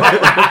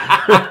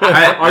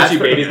 Archie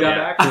Baby's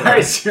got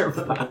back.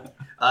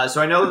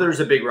 So I know there's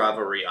a big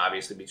rivalry,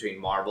 obviously, between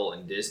Marvel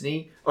and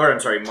Disney, or I'm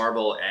sorry,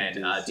 Marvel and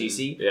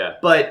DC. Yeah.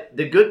 But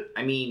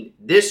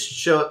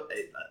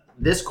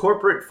this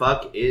corporate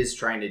fuck is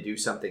trying to do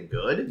something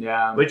good.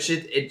 Yeah. Which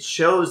it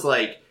shows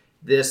like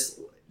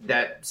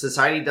that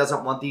society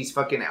doesn't want these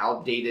fucking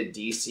outdated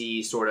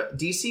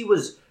DC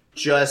was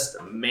just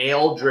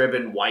male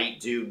driven white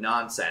dude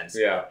nonsense.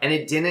 Yeah. And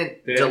it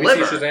didn't Did deliver.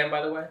 anybody see Shazam,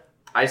 by the way?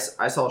 I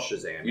saw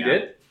Shazam. You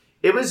did?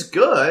 It was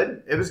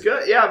good. It was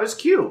good. Yeah, it was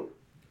cute.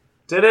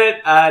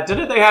 Didn't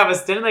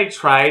they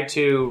try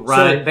to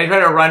run? They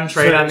tried to run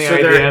trade on the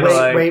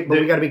idea. Wait, but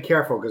we got to be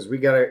careful because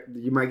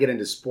you might get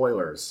into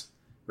spoilers,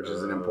 which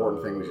is an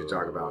important thing we should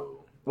talk about.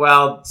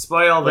 Well,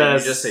 spoil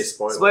this. You just say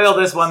spoilers. Spoil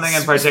this one thing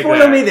in particular.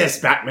 Spoil me this,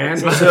 Batman.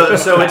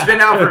 So it's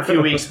been out for a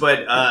few weeks,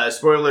 but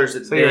spoilers.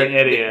 So you're an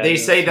idiot. They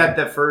say that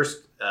the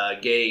first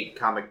gay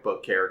comic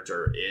book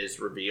character is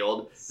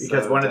revealed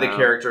because one of the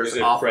characters is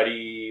it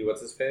Freddie?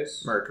 What's his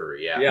face?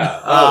 Mercury. Yeah.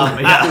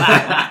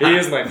 Yeah. He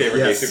is my favorite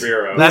gay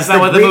superhero. That's not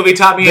what the movie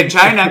taught me in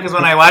China, because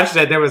when I watched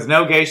it, there was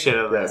no gay shit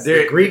in this.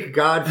 The Greek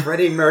god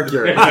Freddie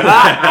Mercury. Wait,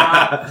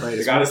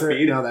 The god of Mercury?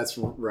 speed? No, that's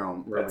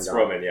Rome. That's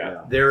Roman,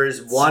 yeah. There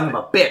is one Son of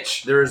a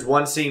bitch. There is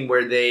one scene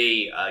where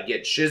they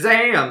get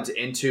Shazammed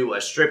into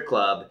a strip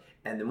club,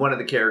 and then one of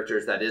the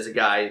characters that is a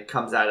guy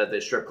comes out of the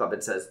strip club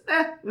and says,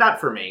 not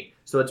for me.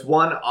 So it's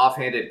one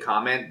offhanded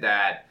comment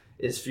that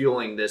is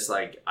fueling this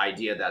like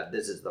idea that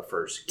this is the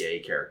first gay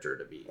character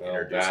to be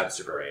introduced.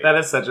 That's great. That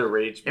is such a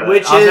reach, but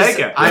Which I'll is, take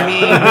it. I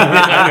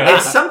mean,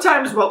 it's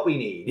sometimes what we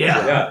need.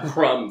 Yeah,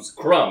 crumbs.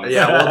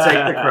 Yeah, we'll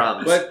take the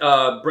crumbs.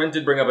 But Brent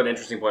did bring up an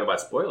interesting point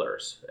about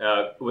spoilers.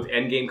 With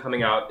Endgame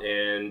coming out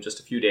in just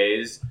a few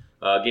days,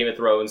 Game of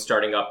Thrones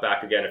starting up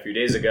back again a few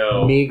days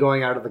ago. Me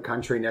going out of the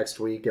country next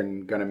week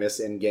and gonna miss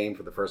Endgame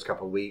for the first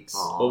couple of weeks.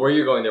 Well, where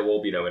you're going, there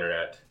will be no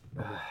internet.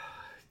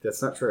 That's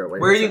not true.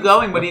 Wait Where a are you second.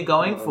 going? What are you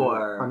going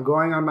for? I'm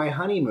going on my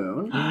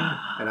honeymoon,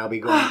 and I'll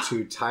be going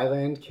to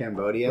Thailand,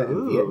 Cambodia,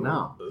 and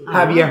Vietnam.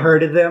 Have you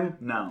heard of them?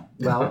 No.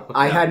 Well,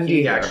 I hadn't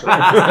he either. actually.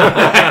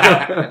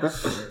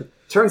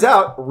 Turns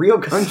out, real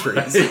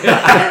countries.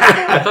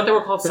 I thought they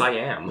were called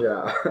Siam.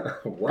 Yeah.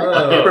 They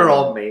Whoa. were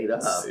all made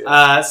up.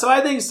 So I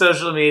think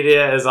social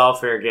media is all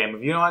fair game.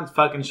 If you don't want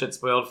fucking shit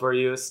spoiled for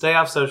you, stay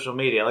off social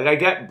media. Like, I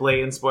get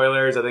blatant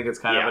spoilers. I think it's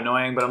kind of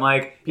annoying, but I'm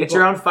like, it's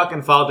your own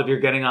fucking fault if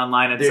you're getting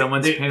online and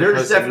someone's there's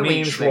posting definitely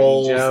memes,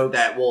 trolls making jokes.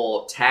 that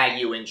will tag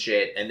you in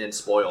shit and then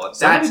spoil it.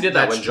 Somebody did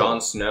that that's when troll.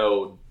 Jon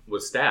Snow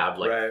was stabbed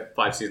like Right.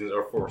 5 seasons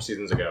or 4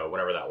 seasons ago,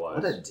 whenever that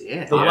was. What a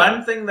dick. The Yeah.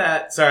 one thing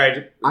that...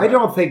 Sorry. I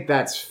don't think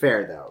that's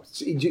fair, though.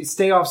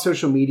 Stay off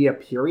social media,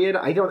 period.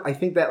 I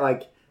think that,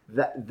 like,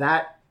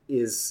 that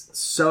is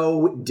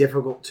so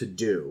difficult to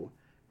do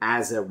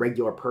as a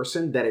regular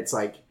person that it's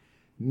like,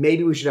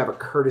 maybe we should have a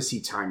courtesy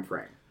time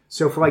frame.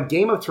 So for, like,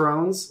 Game of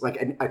Thrones, like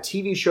a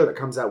TV show that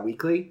comes out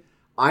weekly,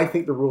 I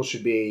think the rule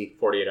should be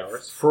 48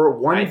 hours. for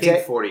one I day.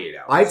 think 48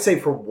 hours. I'd say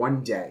for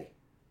one day.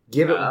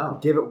 Give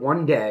it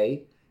one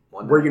day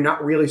where you're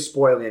not really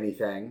spoiling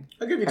anything.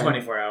 I'll give you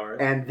 24 hours.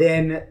 And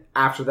then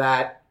after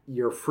that,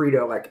 you're free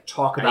to, like,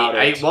 talk about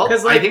it.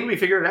 'Cause, I like, think we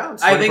figured it out.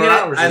 It's I think 24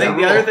 hours. I Is think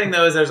that the other rule? thing,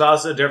 though, is there's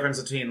also a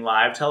difference between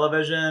live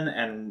television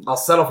and I'll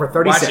settle for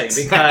watching,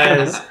 36.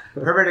 because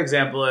the perfect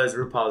example is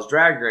RuPaul's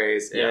Drag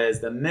Race. Yeah.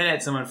 Is the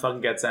minute someone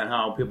fucking gets sent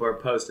home, people are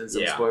posting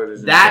some spoilers.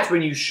 and That's shit,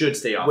 when you should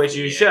stay off. which the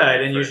you internet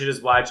should, and you for- should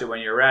just watch it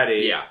when you're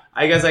ready. Yeah.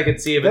 I guess I could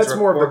see if That's it's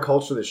more of the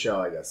culture of the show,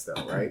 I guess, though,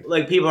 right?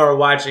 like people are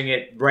watching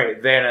it right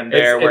then and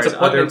there, It's whereas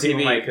other appointment people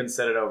TV. might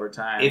consider it over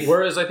time.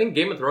 Whereas I think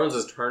Game of Thrones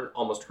has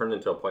almost turned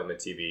into appointment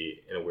TV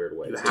in a weird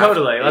way. You have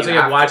Totally, to- that's you what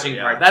you're have to, watching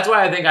yeah. part. That's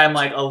why I think I'm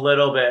like a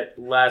little bit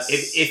less.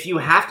 If you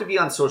have to be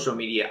on social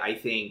media, I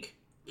think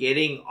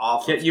getting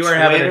off of you are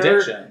having Twitter,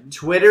 addiction.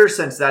 Twitter,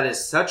 since that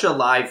is such a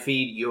live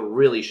feed, you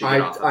really should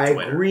get off of I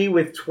Twitter. agree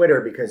with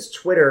Twitter because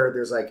Twitter,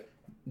 there's like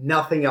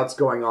nothing else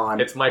going on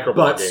It's but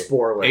microblogging.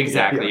 spoiling.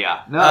 Exactly,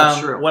 yeah. No, that's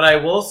true. What I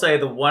will say,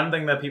 the one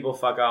thing that people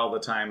fuck all the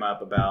time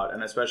up about,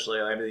 and especially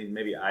I mean,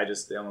 maybe I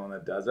just the only one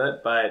that does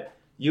it, but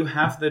you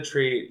have to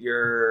treat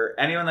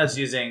anyone that's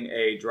using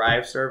a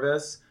drive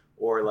service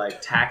or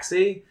like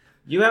taxi.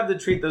 You have to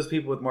treat those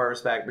people with more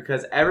respect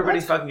because everybody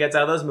fucking gets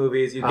out of those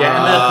movies. You get in the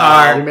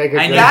car you make a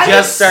and good you point.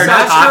 just start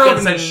talking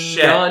some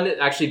None shit.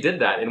 actually did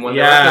that in one of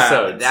Yeah. their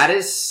episodes. That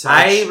is such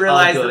I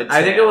realized. a good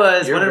I think it tale.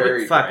 was. You're What did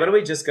very we, fuck. right. What did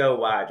we just go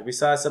watch? We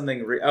saw something.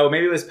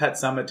 Maybe it was Pet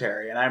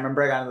Cemetery, and I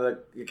remember I got into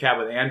the cab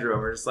with Andrew,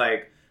 and we're just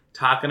like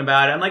talking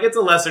about it. I'm like, it's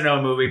a lesser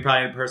known movie.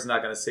 Probably the person's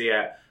not going to see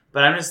it.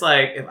 But I'm just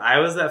like, if I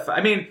was that,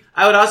 I mean,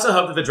 I would also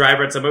hope that the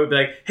driver at some point would be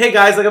like, "Hey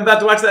guys, like I'm about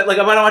to watch that. Like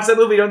I'm about to watch that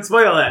movie. Don't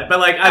spoil it." But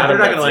like, they're Adam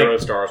not got gonna 0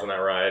 like. stars on that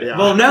ride. Yeah.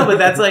 Well, no, but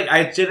that's like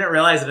I didn't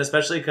realize it,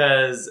 especially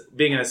because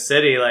being in a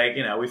city, like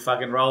we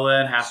fucking roll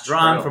in half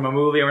drunk true. from a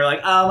movie, and we're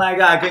like, "Oh my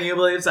god, can you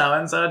believe so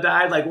and so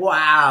died?" Like,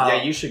 wow.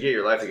 Yeah, you should get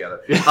your life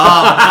together.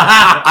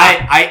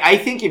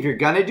 I think if you're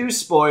gonna do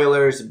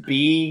spoilers,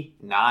 be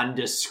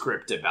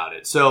nondescript about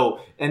it. So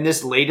in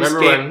this latest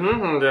Remember game,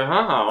 when?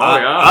 Oh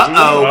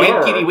yeah.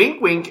 winkety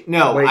wink wink.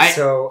 No, Wait, I,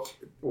 so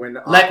when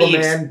Let me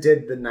Aquaman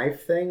did the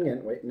knife thing,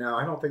 and wait, no,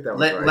 I don't think that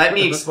was right. let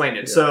me explain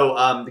it. Yeah.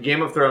 So the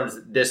Game of Thrones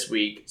this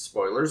week,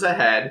 spoilers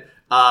ahead.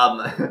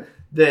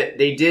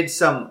 They did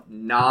some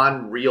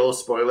non-real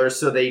spoilers.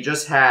 So they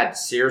just had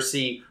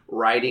Cersei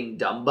riding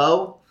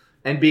Dumbo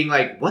and being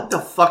like, "What the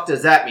fuck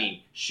does that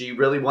mean?" She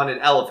really wanted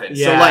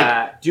elephants. So Yeah.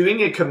 like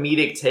doing a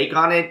comedic take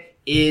on it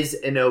is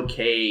an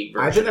okay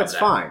version. I think that's of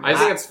that. fine. I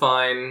think it's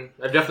fine.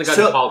 I've definitely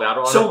gotten called out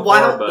on it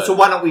before, but... So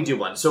why don't we do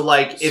one? So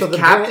like, if So the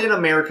Captain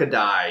America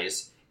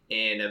dies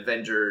in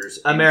Avengers,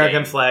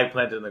 American Endgame- flag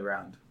planted in the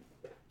ground.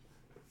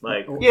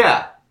 Like,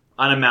 yeah.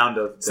 on a mound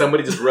of...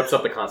 Somebody just rips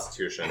up the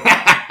Constitution.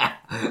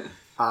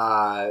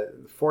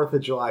 4th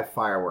of July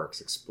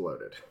fireworks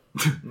exploded.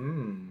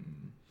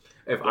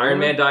 If Iron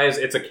Man dies,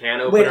 it's a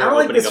can opener. Wait, I don't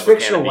like opening this up a can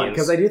fictional of one beans.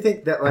 because I do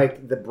think that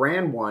like the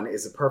Bran one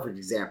is a perfect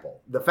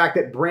example. The fact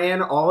that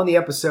Bran all in the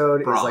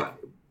episode Braun. is like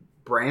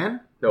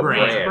Bran. No,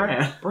 Bran.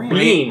 Bran. Bran.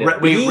 Bean.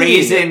 We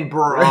raisin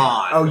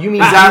brawn. Oh, you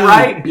mean Is that Bean.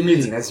 right?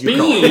 Bean, as you Bean?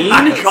 call it.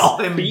 I call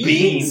him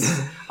Beans.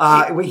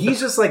 He's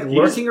just like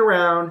lurking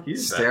around,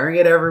 he's staring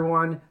at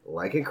everyone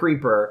like a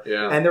creeper.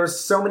 Yeah. And there was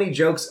so many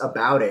jokes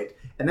about it.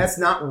 And that's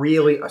not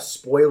really a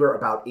spoiler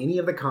about any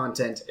of the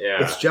content.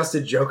 Yeah. It's just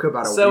a joke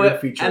about a So weird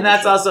feature. and of the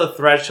that's show. also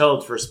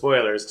threshold for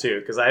spoilers too,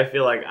 because I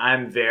feel like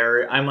I'm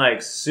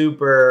like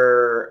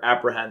super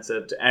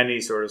apprehensive to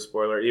any sort of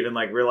spoiler, even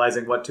like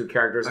realizing what two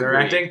characters are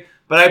Agreed. interacting.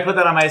 But I put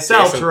that on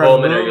myself Jason to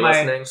Coleman, are remove you my.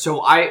 listening?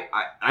 So I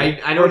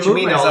know what you Remove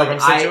mean though. myself Like,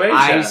 from I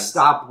situations.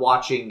 stopped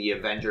watching the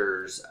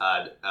Avengers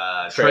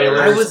trailers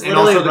I was and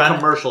also literally the running-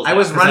 commercials. I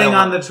was because running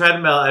don't on want- the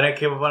treadmill and it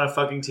came up on a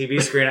fucking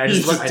TV screen. I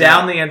just I looked know.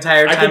 down the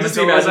entire I time can just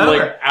until it was imagine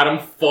over. like Adam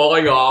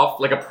falling off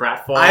like a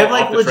pratfall. I've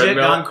like off the legit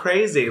treadmill. gone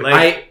crazy.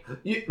 Like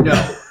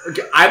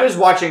I was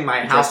watching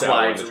my Just out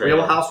Housewives, on the Real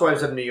trailer.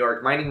 Housewives of New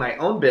York, minding my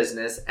own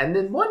business, and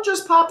then one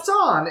just pops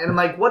on, and I'm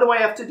like, what do I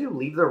have to do?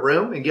 Leave the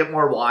room and get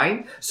more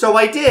wine? So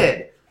I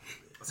did.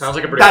 Sounds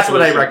like a pretty That's good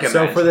what I solution.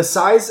 recommend. So for the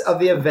size of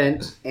the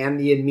event and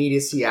the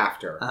immediacy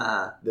after,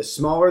 the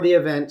smaller the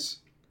event,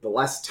 the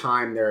less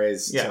time there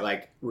is Yeah. to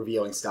like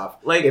revealing stuff.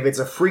 Like- if it's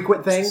a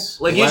frequent thing,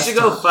 Like you less should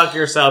go time. fuck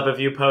yourself if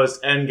you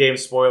post Endgame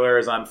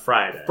spoilers on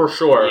Friday. For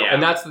sure. Yeah.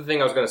 And that's the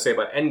thing I was going to say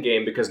about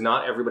Endgame, because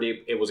not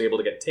everybody was able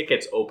to get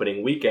tickets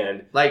opening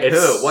weekend. Like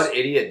It's- who? What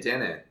idiot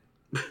didn't?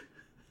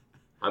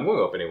 I'm going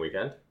opening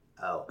weekend.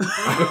 Oh.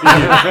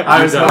 I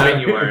was hoping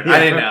you weren't. I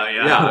didn't know.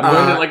 Yeah, I'm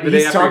going to like the day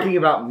he's after. talking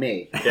about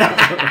me.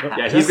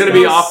 Yeah, he's Just going to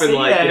be go off in see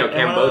like, it.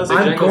 Cambodia.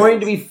 I'm going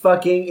to be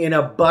fucking in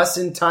a bus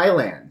in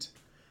Thailand.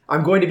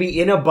 I'm going to be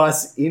in a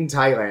bus in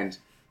Thailand.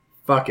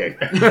 Fucking.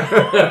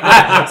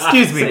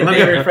 Excuse me. Let me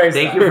rephrase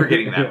Thank that. you for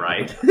getting that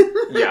right.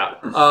 Yeah.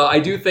 I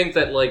do think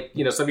that, like,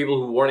 some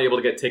people who weren't able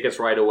to get tickets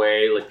right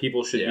away, like,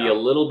 people should be Yeah. a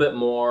little bit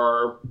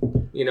more,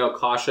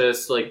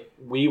 cautious. Like,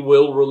 we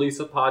will release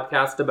a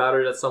podcast about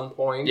it at some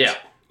point. Yeah.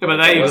 Yeah, but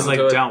that you just Listen like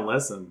to it. don't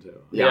listen to.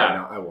 Yeah, Yeah. I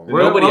know, I won't.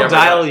 Nobody We'll ever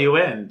dial does. you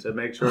in to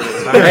make sure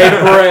it's Hey,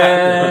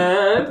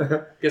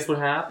 Brent! Guess what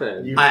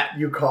happened?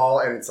 You call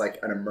and it's like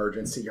an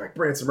emergency. You're like,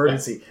 Brent, it's an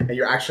emergency. And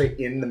you're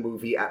actually in the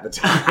movie at the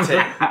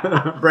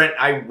time. Brent,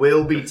 I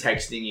will be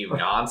texting you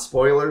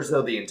non-spoilers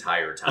though the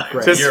entire time.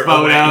 Great. Just You're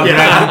photos. away.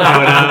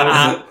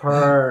 Yeah.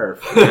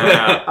 Perfect.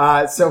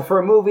 Yeah. So for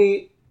a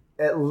movie,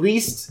 at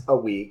least a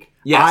week.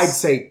 Yes. I'd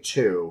say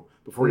 2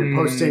 before you're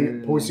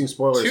posting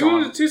spoilers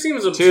on. Two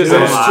seems a Two is too a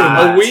much.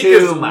 lot. A week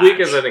Too much.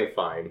 is I think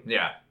fine.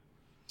 Yeah.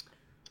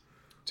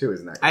 2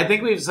 isn't that I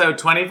think we've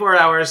 24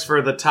 hours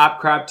for the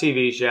top crop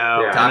TV show,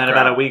 Yeah. and Top then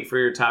crop. about a week for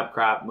your top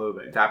crop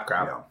movie, Top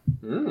crowd.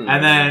 Mm.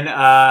 and then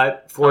Oh,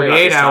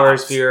 48 yeah, hours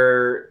stops. for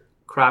your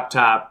crop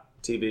top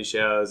TV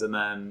shows, and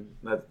then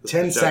that's the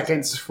 10 shows.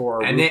 seconds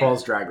for And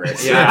RuPaul's Drag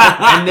Race.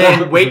 Yeah. And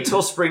then wait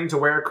till spring to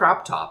wear a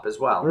crop top as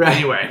well. Right.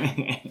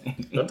 Anyway.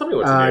 Don't tell me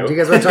what to Do you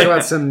guys want to talk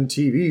about some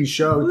TV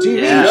show?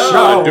 TV Yeah.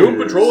 show. Doom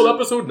Patrol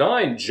Episode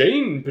 9,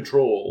 Jane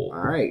Patrol.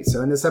 All right.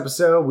 So in this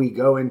episode, we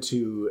go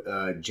into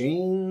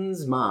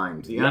Jane's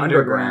mind, the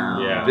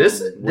underground. Yeah.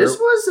 This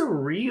was a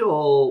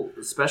real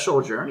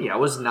special journey. I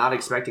was not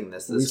expecting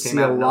this. We This came see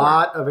out a of nowhere.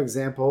 lot of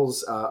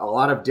examples, a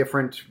lot of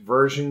different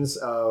versions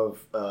of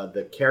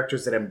the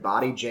characters that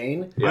embody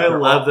Jane. I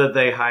love that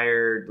they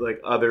hired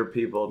like other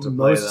people to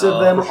play Most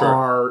of them for sure.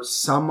 are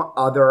some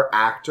other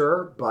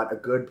actor, but a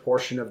good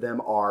portion of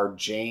them are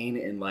Jane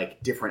in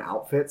like different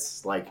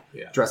outfits, like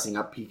Yeah. dressing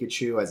up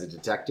Pikachu as a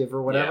detective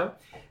or whatever.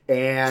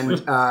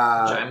 And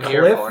I'm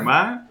here Cliff, for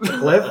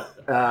it. What?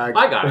 I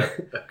got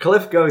it.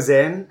 Cliff goes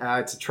in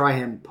to try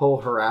and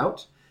pull her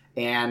out,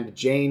 and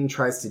Jane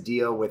tries to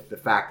deal with the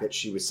fact that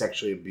she was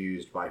sexually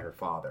abused by her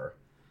father.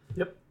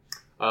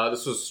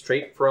 This was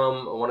straight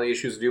from one of the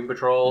issues of Doom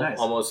Patrol, Nice.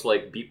 almost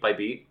like beat by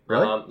beat.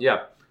 Really?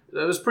 Yeah, it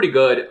was pretty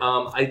good.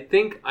 I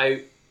think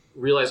I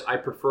realized I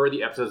prefer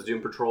the episodes of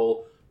Doom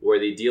Patrol where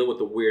they deal with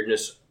the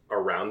weirdness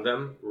around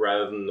them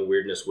rather than the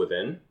weirdness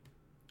within.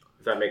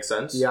 If that makes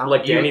sense. Yeah.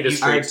 Like Danny the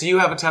All right, Street. do you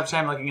have a tough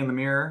time looking in the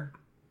mirror?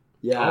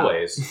 Yeah.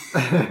 Always.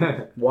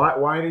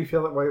 Why do you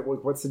feel that?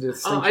 What's the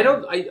distinction? I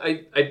don't. I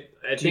Do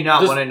you think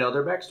not this- want to know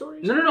their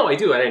backstories? No, I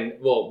do.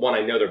 One,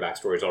 I know their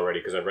backstories already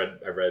because I've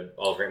read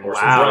all of Grant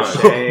Morrison's Wow,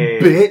 run.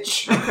 shade.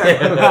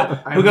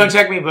 Bitch. Who gonna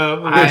check me, boo?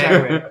 Who gonna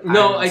check me?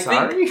 No, I'm I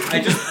sorry? think I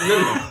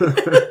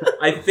just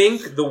I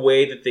think the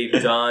way that they've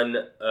done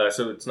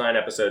so it's 9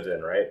 episodes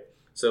in, right?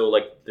 So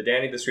like the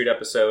Danny the Street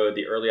episode,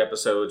 the early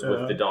episodes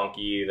with the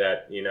donkey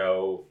that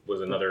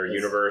was another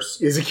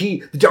universe. Is a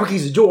key. The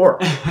donkey's a door.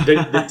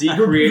 The Your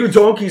decreate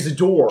donkey's a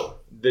door.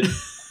 the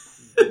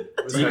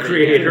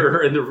D-Creator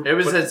and the It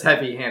was as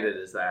heavy-handed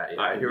as that.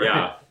 Yeah, you're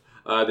right.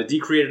 The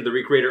D-Creator, the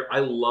Recreator. I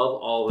love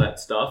all of that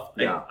stuff.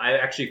 Yeah. I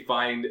actually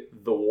find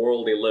the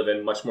world they live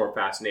in much more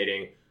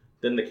fascinating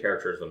than the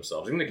characters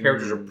themselves. I think the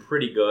characters are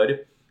pretty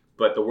good,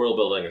 but the world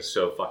building is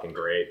so fucking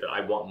great that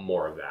I want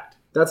more of that.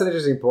 That's an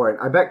interesting point.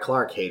 I bet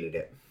Clark hated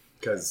it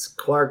because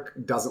Clark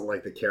doesn't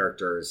like the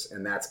characters,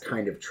 and that's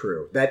kind of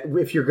true. That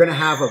if you're going to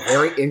have a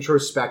very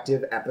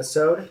introspective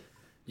episode,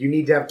 you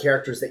need to have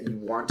characters that you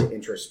want to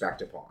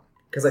introspect upon.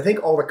 Because I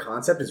think all the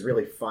concept is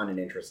really fun and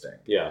interesting.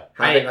 Yeah.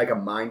 Having like a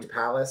mind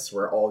palace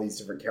where all these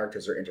different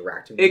characters are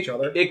interacting with each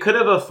other. It could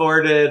have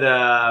afforded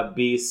a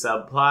B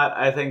subplot,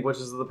 I think, which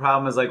is the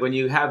problem is like when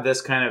you have this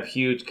kind of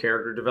huge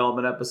character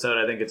development episode,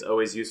 I think it's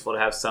always useful to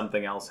have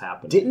something else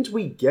happen.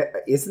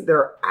 Isn't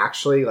there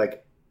actually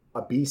like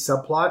a B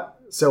subplot?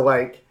 So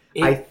like,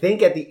 I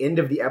think at the end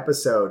of the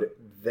episode,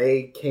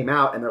 they came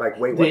out and they're like,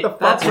 wait, what the fuck?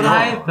 That's what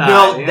I thought.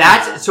 No, yeah.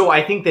 that's so.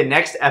 I think the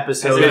next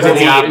episode is That's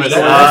the what I opposite mean. of That's the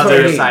what I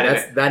other mean. side of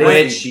it. That is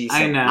Which the B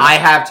I know. subplot. I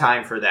have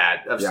time for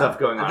that of Yeah. stuff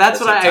going on.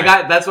 That's at what the I same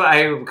time. got. That's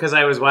what because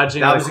I was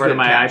watching That it was a corner of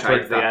good my eye catch. I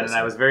towards the thought end, this and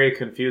I was- was very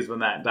confused when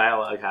that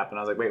dialogue happened.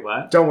 I was like, wait,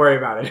 what? Don't worry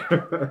about it.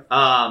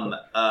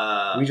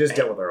 We just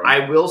dealt with our own.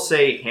 I will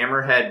say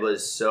Hammerhead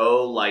was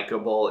so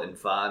likable and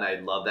fun. I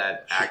love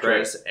that She's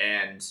actress,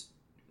 and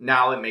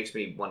now it makes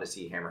me want to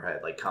see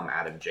Hammerhead like come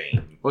Adam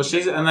Jane. Well,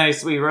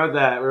 we read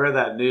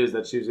that news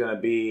that she was going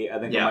to be, I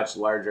think, Yeah. a much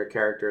larger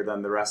character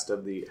than the rest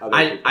of the other.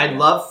 people. I'd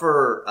love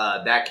for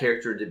that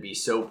character to be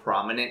so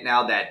prominent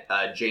now that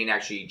Jane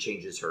actually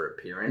changes her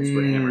appearance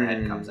when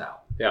Hammerhead comes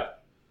out.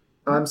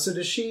 So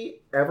does she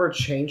ever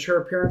change her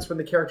appearance when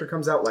the character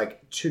comes out,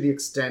 like to the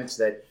extent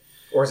that,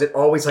 or is it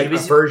always like It a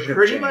was version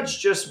pretty of Jane? much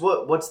just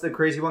what's the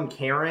crazy one?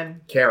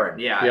 Karen. Karen?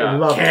 Yeah, Yeah. I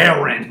love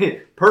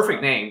Karen.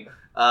 Perfect name.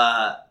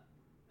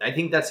 I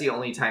think that's the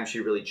only time she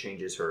really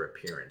changes her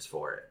appearance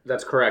for it.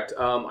 That's correct.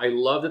 I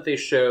love that they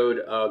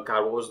showed,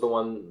 God, what was the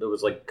one that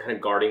was like kind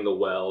of guarding the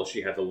well?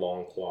 She had the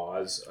long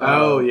claws.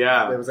 Oh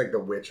yeah. It was like the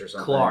witch or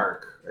something.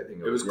 Clark, I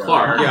think It was Yeah.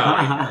 Clark,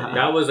 yeah.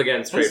 That was,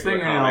 again, straight His from the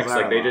fingernails comics.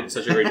 are Like, they long. did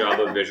such a great job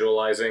of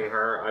visualizing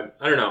her.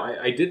 I don't know.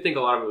 I did think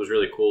a lot of it was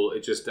really cool. It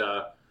just,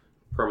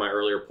 per my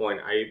earlier point,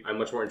 I'm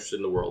much more interested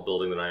in the world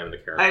building than I am the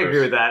characters. I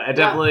agree with that.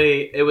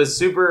 It was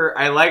super.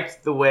 I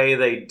liked the way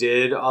they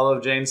did all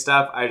of Jane's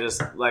stuff. I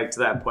just liked to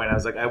that point. I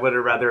was like, I would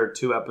have rather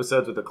 2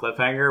 episodes with a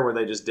cliffhanger where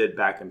they just did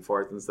back and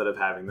forth instead of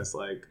having this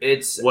like,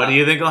 It's what do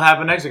you think will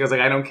happen next week? I was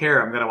like, I don't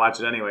care. I'm going to watch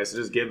it anyway. So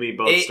just give me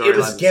both It- storylines. it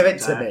was- at the Give same it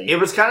to time. me. It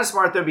was kind of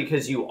smart though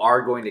because you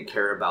are going to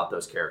care about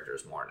those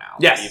characters more now.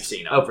 Yes. You've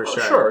seen them. Oh, for Oh,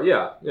 sure. sure,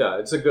 yeah.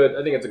 I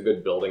think it's a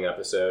good building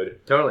episode.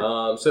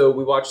 Totally. So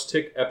we watched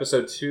Tick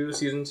episode 2,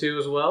 season 2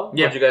 as well.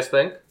 Yeah. What'd you guys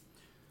think?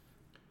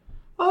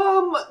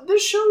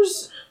 This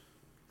show's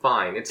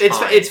Fine.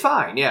 It's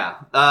fine. Yeah.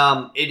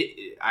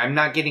 I'm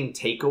not getting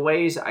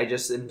takeaways. I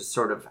just am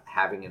sort of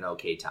having an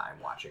okay time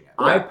watching it.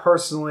 I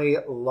personally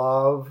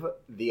love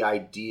the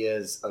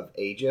ideas of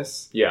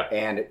Aegis Yeah.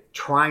 and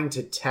trying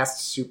to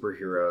test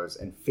superheroes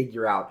and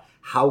figure out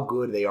how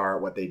good they are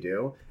at what they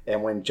do.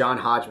 And when John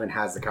Hodgman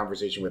has the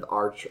conversation with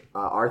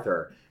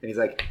Arthur, and he's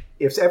like,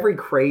 if every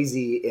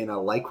crazy in a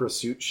Lycra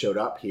suit showed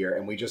up here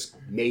and we just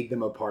made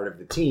them a part of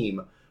the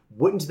team,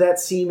 wouldn't that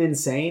seem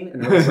insane?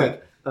 And I was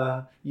like,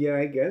 yeah,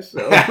 I guess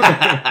so.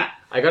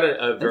 I got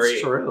a very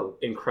That's true.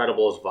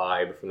 Incredibles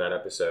vibe from that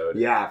episode.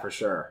 Yeah, for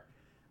sure.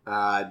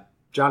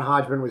 John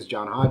Hodgman was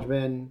John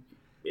Hodgman.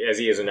 As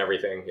he is in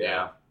everything.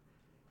 Yeah.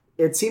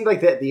 It seemed like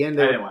that at the end I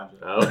there. didn't watch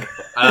it.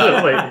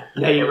 Okay.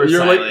 Yeah, you were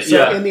You're like- silent. So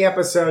Yeah. in the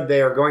episode,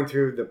 they are going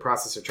through the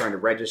process of trying to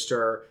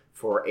register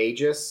for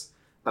Aegis,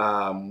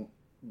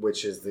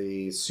 which is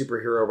the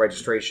superhero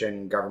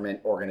registration government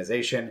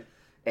organization.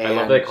 And I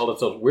love that they called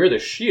themselves, we're the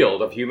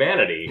shield of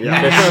humanity.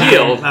 Yeah. The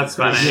shield. That's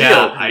The funny. shield.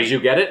 Yeah, Did you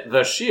get it?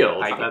 The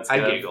shield. That's I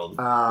good. giggled.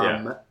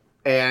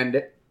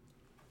 And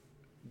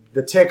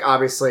the Tick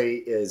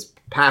obviously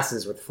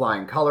passes with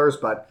flying colors,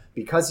 but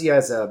because he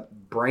has a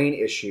brain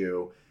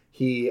issue,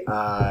 he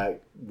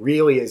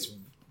really is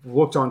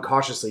looked on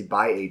cautiously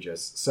by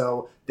Aegis.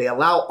 So they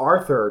allow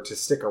Arthur to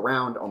stick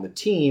around on the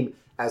team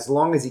as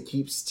long as he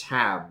keeps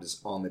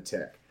tabs on the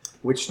Tick,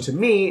 which to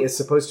me is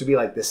supposed to be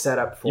like the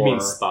setup for. You mean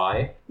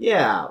spy?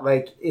 Yeah,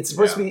 like it's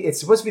supposed to be. It's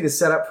supposed to be the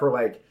setup for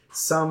like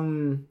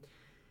some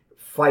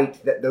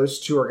fight that those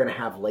two are going to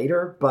have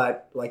later.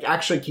 But like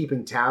actually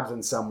keeping tabs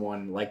on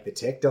someone like the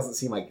Tick doesn't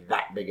seem like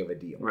that big of a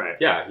deal. Right.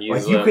 Yeah. He's,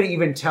 Like you could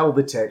even tell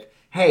the Tick,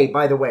 hey,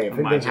 by the way, if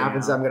anything Watching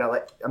happens, out.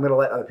 I'm gonna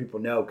let other people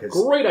know because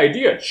Great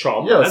idea,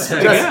 chum. That's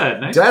pretty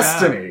good. Nice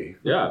Destiny.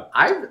 Yeah.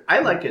 I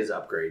like his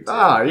upgrades.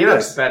 Ah, he yes.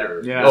 looks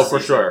better. Yeah. Oh, for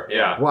sure.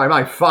 Yeah. Why,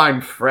 my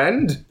fine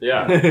friend?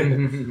 Yeah.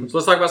 So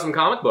let's talk about some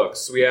comic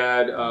books. We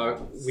had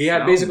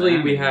basically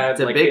man. we had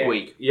It's a like big the-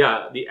 week.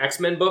 Yeah, the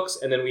X-Men books,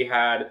 and then we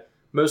had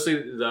mostly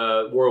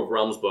the War of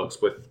Realms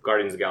books with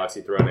Guardians of the Galaxy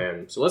thrown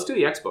in. So let's do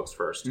the X books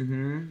first.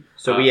 Mm-hmm.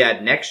 So we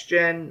had Next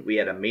Gen, we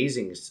had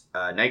Amazing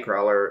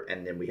Nightcrawler,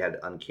 and then we had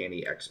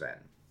Uncanny X-Men.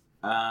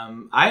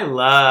 I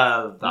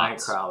love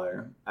Thoughts?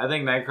 Nightcrawler. I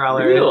think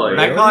Nightcrawler. Really?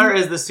 Nightcrawler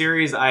is the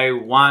series I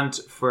want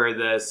for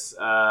this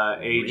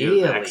age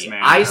of X-Men.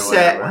 I or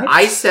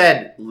whatever.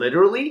 said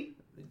literally.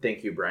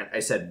 Thank you, Brent. I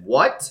said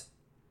what?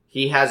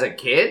 He has a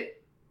kid.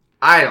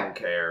 I don't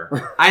care.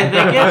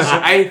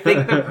 I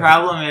think the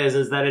problem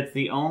is that it's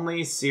the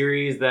only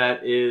series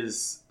that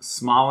is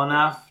small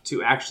enough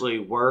to actually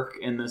work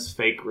in this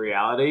fake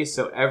reality.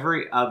 So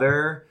every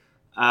other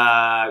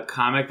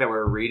comic that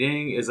we're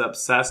reading is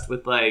obsessed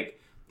with like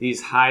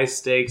these high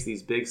stakes,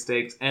 these big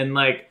stakes, and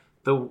like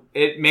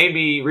it made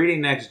me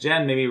reading Next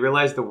Gen made me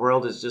realize the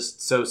world is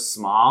just so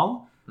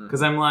small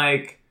because I'm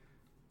like.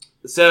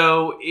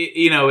 So,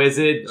 is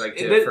it... Like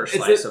the first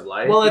slice of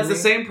life? Well, it's the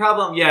same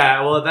problem. Yeah,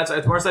 well,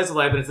 it's more slice of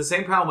life, but it's the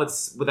same problem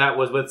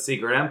with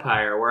Secret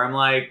Empire, where I'm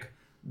like,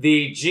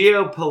 the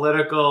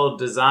geopolitical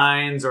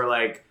designs or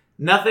like,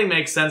 nothing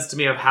makes sense to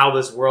me of how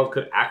this world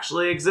could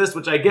actually exist,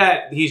 which I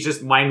get. He's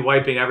just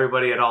mind-wiping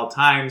everybody at all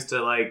times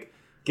to like,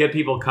 get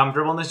people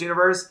comfortable in this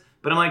universe.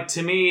 But I'm like,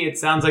 to me, it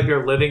sounds like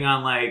they're living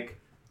on like,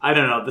 I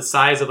don't know, the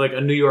size of like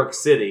a New York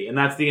City, and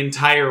that's the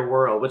entire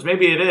world, which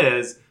maybe it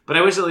is. But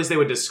I wish at least they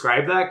would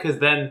describe that, because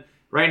then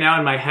right now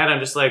in my head I'm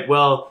just like,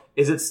 well,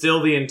 is it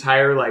still the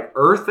entire like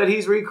Earth that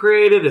he's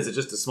recreated? Is it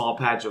just a small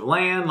patch of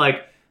land?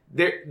 Like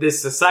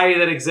this society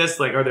that exists,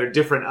 like are there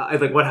different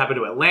like what happened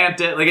to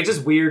Atlantis? Like it's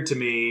just weird to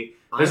me.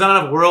 There's not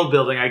enough world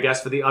building, I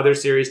guess, for the other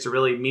series to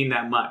really mean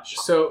that much.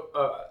 So,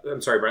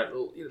 I'm sorry, Brent.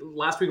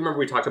 Last week, remember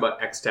we talked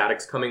about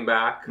Ecstatics coming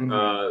back?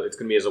 Mm-hmm. It's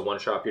going to be as a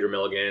one-shot Peter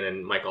Milligan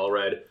and Mike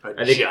Allred.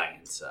 A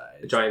giant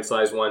size. A giant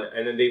size one.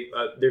 And then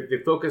they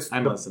focused...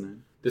 I'm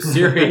listening. The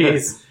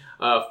series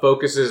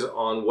focuses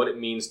on what it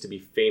means to be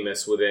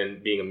famous within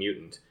being a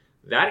mutant.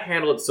 That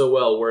handled it so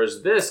well,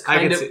 whereas this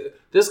kind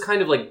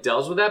of like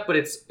deals with that, but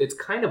it's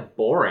kind of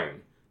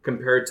boring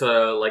compared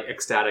to like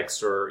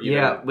Ecstatics or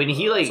even when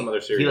he like some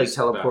other series. He like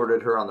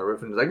teleported her on the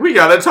roof and was like, "We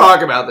gotta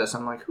talk about this."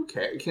 I'm like, "Who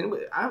cares?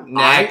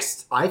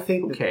 Next." I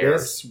think Who that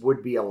cares? this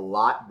would be a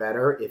lot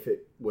better if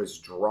it was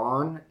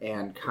drawn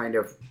and kind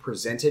of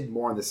presented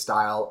more in the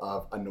style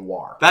of a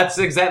noir. That's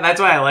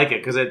why I like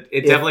it, because it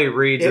definitely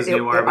reads as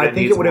noir. But I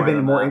think it would have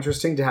been more than that.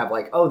 interesting to have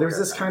like, oh, there's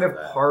this kind of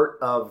part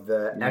of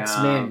the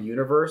X-Men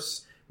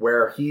universe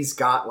where he's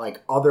got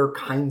like other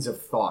kinds of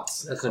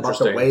thoughts That's about the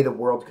interesting. way the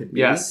world could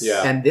be. Yes.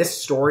 Yeah. And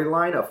this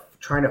storyline of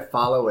trying to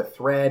follow a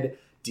thread,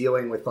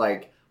 dealing with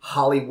like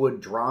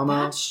Hollywood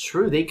drama. That's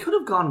true. They could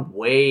have gone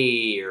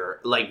way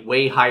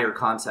higher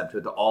concept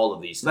with all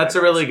of these. That's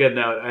a really good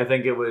note. I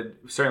think it would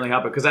certainly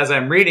help it, because as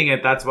I'm reading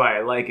it, that's why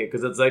I like it,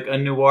 because it's like a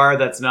noir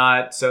that's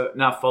not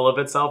full of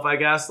itself, I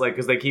guess. Like,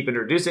 because they keep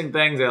introducing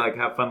things, they like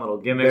have fun little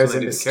gimmicks. There's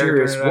when a they do the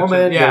character mysterious introduction.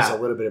 woman. Yeah, There's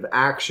a little bit of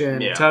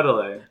action. Yeah.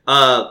 totally.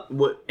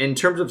 In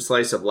terms of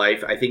slice of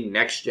life, I think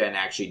Next Gen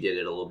actually did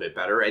it a little bit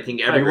better. I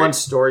think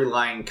everyone's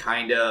storyline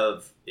kind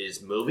of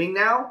is moving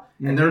now,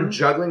 and they're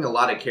juggling a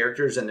lot of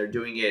characters, and they're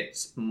doing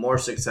it more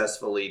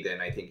successfully than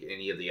I think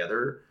any of the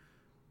other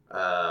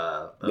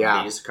of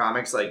these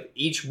comics. Like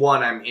each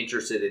one, I'm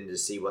interested in to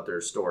see what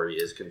their story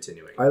is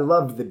continuing. I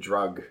loved the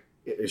drug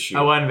issue.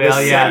 Oh, Unveil,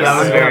 that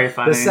was very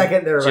funny. The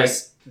second they're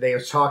Just- like, they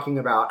were talking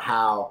about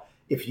how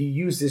if you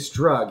use this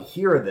drug,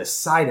 here are the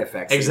side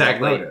effects.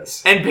 Exactly. That you'll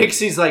notice. And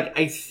Pixie's like,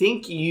 I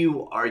think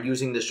you are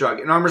using this drug.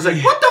 And Armor's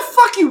like, what the fuck?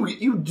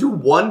 You do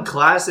one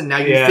class and now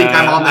you think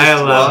I'm on this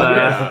I love drug?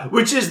 that.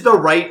 Which is the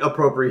right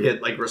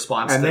appropriate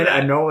response And to then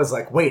that. Noah was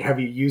like, wait, have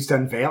you used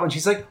Unveil? And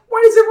she's like,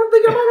 why does everyone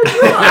think I'm on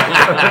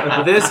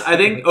a drug? I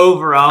think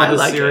overall I the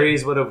like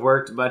series would have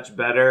worked much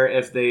better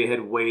if they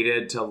had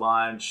waited to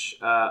launch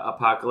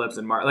Apocalypse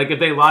and Mark. Like if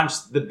they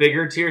launched the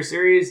bigger tier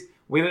series,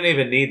 we didn't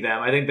even need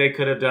them. I think they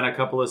could have done a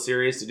couple of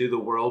series to do the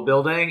world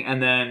building,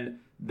 and then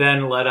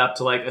led up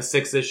to like a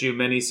 6-issue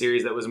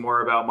miniseries that was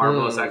more about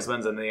Marvelous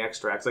X-Men and the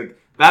extracts. Like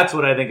that's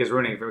what I think is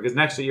ruining it for me. Because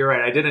next year, you're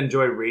right, I did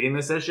enjoy reading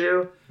this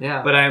issue.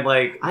 Yeah. But I'm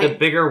like the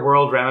bigger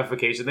world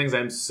ramification things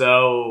I'm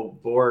so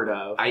bored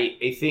of.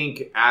 I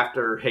think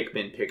after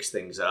Hickman picks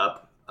things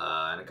up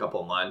in a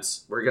couple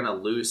months, we're going to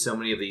lose so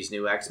many of these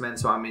new X-Men.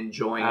 So I'm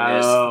enjoying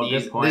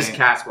this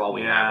cast while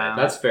we have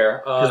it. That's fair.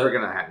 Because we're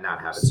going to not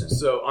have it soon.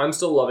 So I'm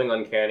still loving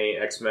Uncanny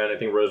X-Men. I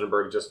think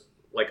Rosenberg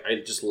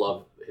I just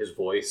love his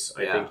voice.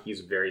 I think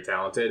he's very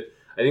talented.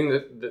 I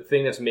think the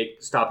thing that's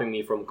stopping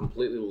me from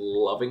completely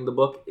loving the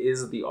book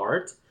is the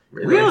art.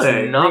 Really?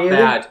 It's not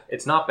bad.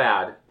 It's not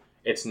bad.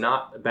 It's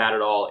not bad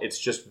at all. It's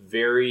just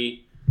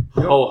very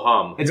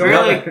ho-hum. It's You don't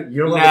really love it?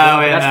 You don't love no,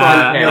 it? and,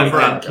 That's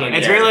from Uncanny. Uncanny.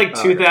 it's really like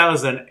Okay.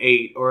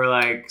 2008 or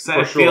like so For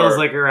it feels sure.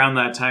 like around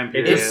that time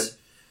period.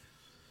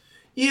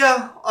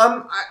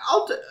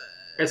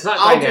 It's not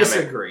I'll dynamic.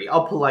 disagree.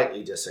 I'll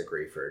politely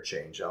disagree for a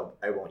change.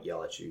 I won't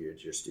yell at you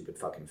your stupid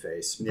fucking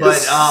face.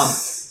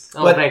 Yes.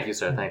 Oh, But thank you,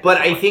 sir. Thank you. But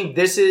so I much. think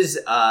this is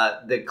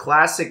the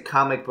classic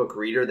comic book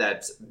reader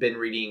that's been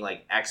reading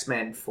like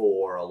X-Men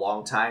for a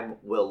long time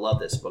will love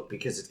this book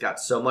because it's got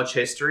so much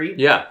history.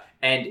 Yeah.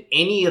 And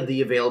any of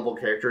the available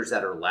characters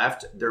that are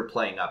left, they're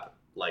playing up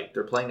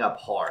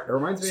hard. It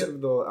reminds me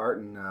of the art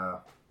in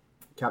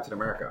Captain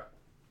America.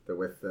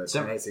 with the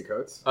Sim- Ta-Nehisi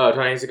Coates. Oh,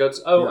 Ta-Nehisi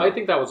Coates. Oh, Yeah. I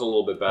think that was a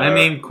little bit better. I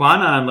mean,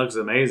 Quanon looks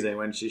amazing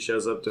when she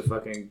shows up to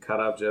fucking cut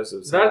off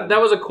Joseph's head. that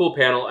was a cool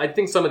panel. I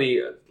think some of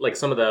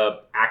the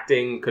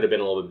acting could have been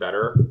a little bit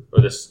better,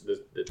 or this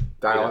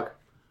Dialogue.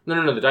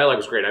 No. The dialogue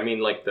was great. I mean,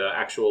 like the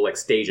actual like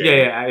staging.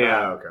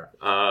 Yeah. Oh,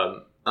 okay.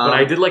 But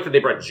I did like that they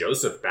brought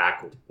Joseph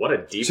back. What a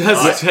deep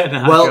Just cut. to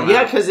knock Well, him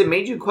yeah, out. because it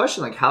made you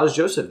question, like, how's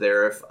Joseph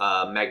there if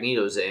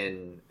Magneto's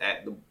in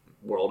at the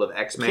world of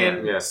X-Men?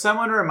 Can Yeah.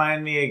 someone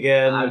remind me I'd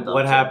again love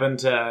what to. happened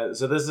to...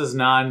 So this is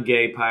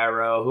non-gay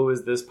Pyro. Who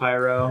is this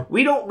Pyro?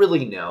 We don't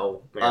really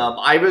know. Yeah.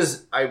 I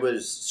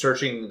was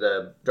searching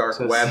the dark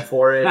So- web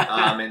for it,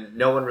 and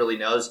no one really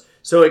knows.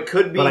 So it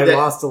could be But I that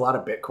lost a lot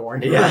of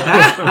Bitcoin.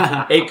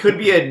 Yeah. It could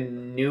be a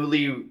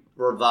newly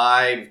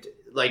revived,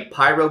 like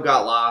Pyro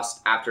got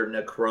lost after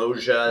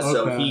Necrosia,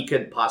 so Okay. he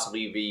could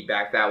possibly be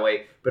back that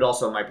way, but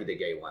also it might be the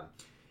gay one.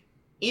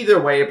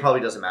 Either way, it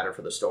probably doesn't matter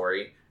for the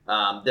story.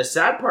 The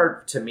sad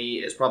part to me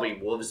is probably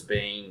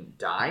Wolvesbane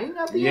dying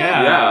at the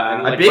Yeah.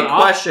 end. and, A big but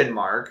off- question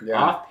mark. Yeah.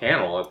 Off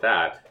panel at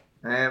that.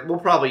 And we'll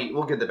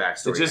get the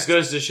backstory. It just next.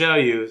 goes to show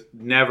you,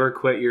 never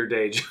quit your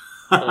day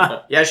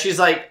job. Yeah, she's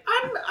like,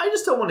 I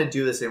just don't want to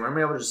do this anymore.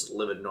 Maybe I'll just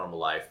live a normal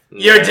life.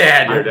 Yeah. You're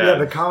dead. You're Yeah, dead.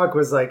 the comic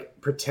was like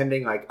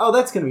pretending like, oh,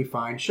 that's gonna be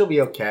fine. She'll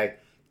be okay.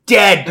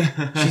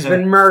 Dead. She's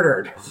been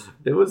murdered.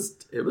 It was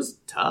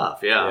tough.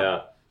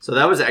 Yeah. So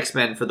that was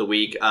X-Men for the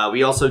week.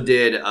 We also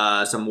did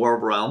some War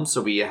of Realms.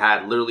 So we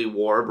had literally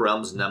War of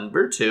Realms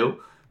number 2.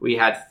 We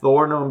had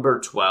Thor number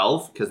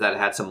 12 because that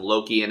had some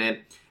Loki in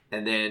it.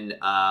 And then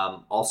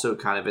also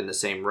kind of in the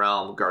same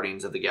realm,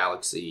 Guardians of the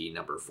Galaxy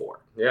number 4.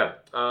 Yeah.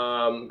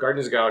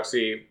 Guardians of the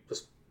Galaxy,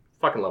 just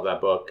fucking love that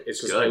book.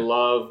 It's just, Good. I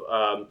love,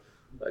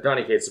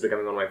 Donny Cates is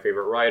becoming one of my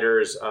favorite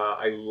writers.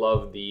 I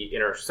love the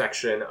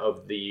intersection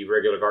of the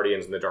regular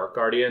Guardians and the Dark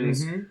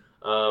Guardians.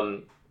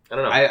 I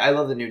don't know. I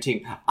love the new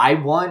team. I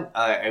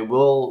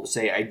will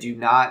say, I do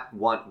not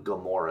want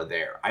Gamora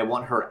there. I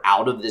want her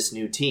out of this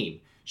new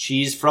team.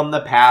 She's from the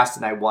past,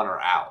 and I want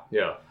her out.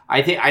 yeah.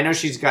 I know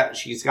she's got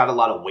a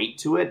lot of weight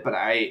to it, but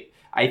I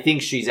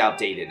think she's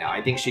outdated now. I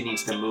think she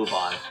needs to move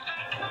on.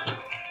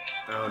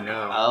 Oh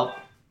no. Oh,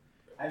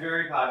 I'm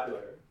very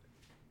popular.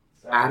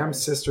 Sorry.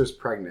 Adam's sister's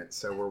pregnant,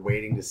 so we're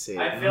waiting to see.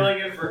 I'm filling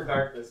in for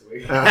Clark this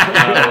week.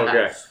 Oh,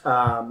 okay.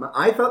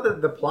 I thought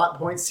that the plot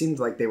points seemed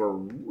like they were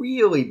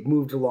really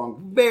moved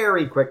along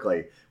very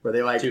quickly. Where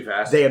they like Too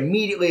fast. They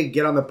immediately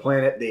get on the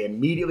planet. They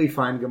immediately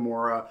find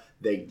Gamora.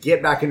 They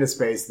get back into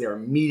space. They're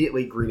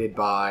immediately greeted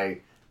by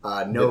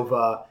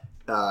Nova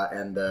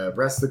and the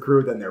rest of the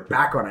crew. Then they're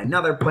back on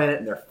another planet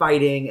and they're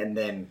fighting. And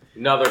then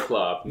Another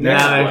club.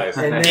 Next Yeah. place.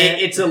 And then-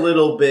 it's a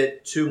little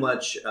bit too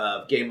much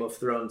of Game of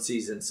Thrones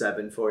season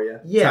 7 for you.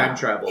 Yeah. Time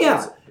travel.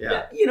 Yeah.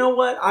 Yeah. you know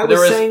what? I There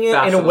was is saying it in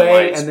faster a than way,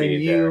 light and then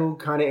speed you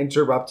kind of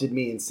interrupted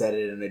me and said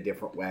it in a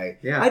different way.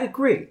 Yeah. I'd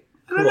agree.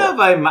 I don't know if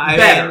I mind.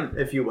 Better,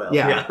 if you will.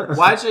 Yeah.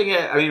 Watching it,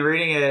 I mean,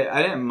 reading it,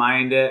 I didn't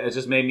mind it. It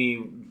just made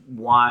me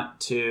want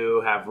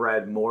to have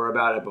read more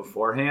about it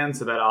beforehand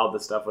so that all the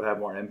stuff would have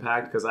more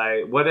impact. Because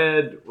what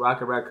did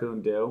Rocket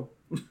Raccoon do?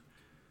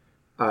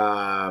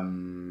 I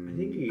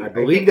I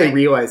believe think they I-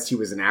 realized he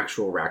was an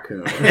actual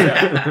raccoon,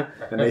 Yeah.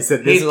 and they said,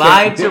 He "This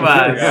lied kid- to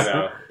us. Yeah,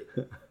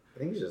 no. I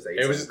think he just ate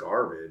It was some just-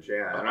 garbage.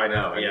 Yeah. I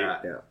know. Yeah.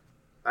 Yeah.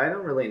 I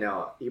don't really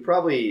know. He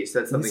probably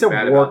said something He's a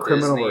bad war about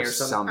criminal Disney or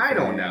something. I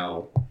don't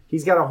know.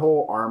 He's got a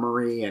whole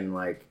armory and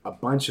like a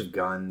bunch of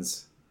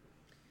guns.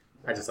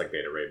 I just like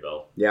Beta Ray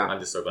Bill. Yeah. I'm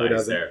just so Who glad he's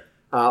doesn't? there.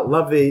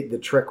 Love the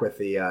trick with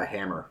the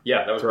hammer.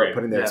 Yeah, that was Throw- great.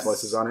 Putting the Yes.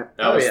 explosives on it.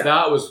 That was yeah.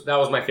 that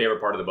was my favorite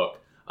part of the book.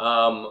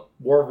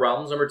 War of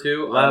Realms number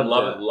 2. I'm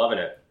loving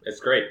it. It's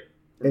great.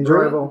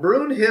 Enjoyable.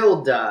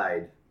 Brunhild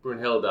died.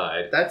 Brunhild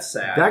died. That's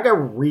sad. That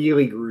got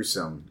really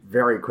gruesome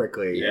very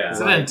quickly. Yeah. It's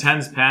Like, an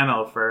intense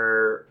panel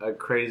for a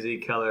crazy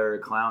killer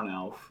clown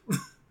elf.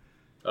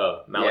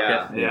 Oh,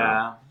 Malekith.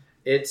 Yeah.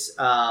 It's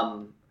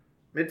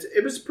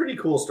it was pretty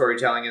cool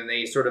storytelling, and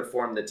they sort of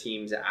formed the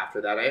teams after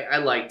that. I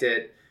liked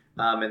it,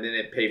 and then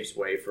it paves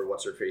way for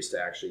what's her face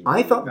to actually.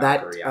 I be thought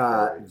that Valkyrie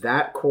afterwards.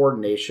 that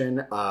coordination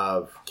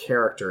of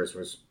characters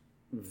was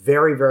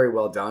very, very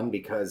well done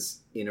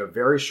because in a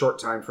very short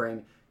time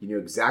frame, you knew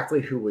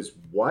exactly who was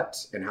what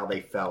and how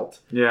they felt,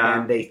 Yeah.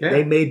 and they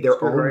Yeah. made their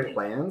It's good own writing.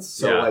 plans.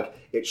 So Yeah. like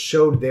it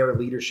showed their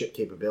leadership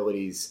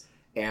capabilities,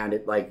 and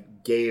it like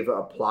gave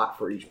a plot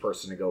for each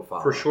person to go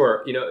follow. For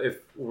sure. You know, if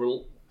we're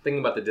thinking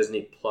about the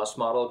Disney Plus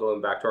model,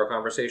 going back to our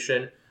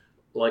conversation,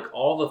 like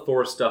all the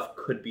Thor stuff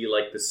could be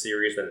like the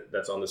series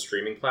that's on the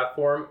streaming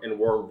platform, and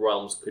War of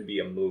Realms could be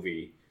a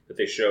movie that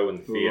they show in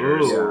the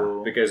theaters.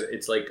 Ooh. Because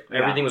it's like Yeah.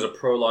 everything was a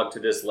prologue to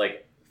this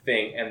like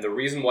thing, and the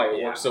reason why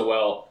it works so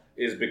well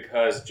is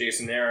because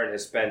Jason Aaron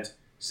has spent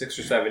 6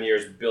 or 7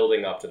 years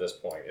building up to this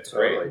point. It's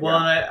great. Totally. Well,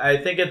 and I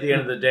think at the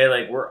end of the day,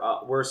 like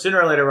we're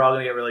sooner or later we're all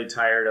gonna get really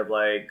tired of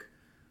like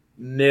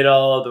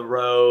middle of the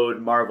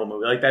road Marvel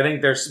movie. Like I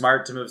think they're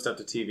smart to move stuff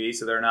to TV,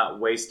 so they're not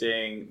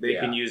wasting. They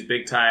can use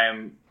big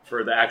time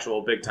for the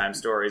actual big time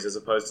stories as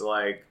opposed to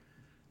like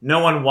no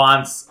one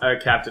wants a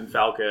Captain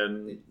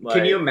Falcon.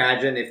 Can you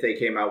imagine if they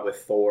came out with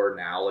Thor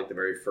now, like the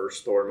very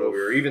first Thor movie,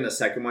 or even the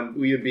second one?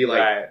 We would be like,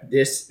 Right.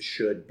 this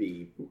should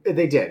be.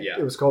 They did. Yeah.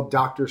 It was called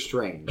Doctor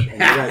Strange. And you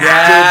guys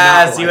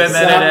Yes, did you not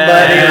like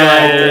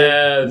admitted it.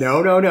 it. Yes.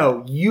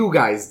 No. You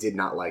guys did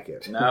not like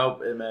it.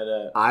 Nope, admit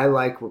it. I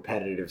like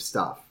repetitive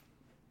stuff.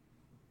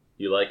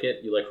 You like it?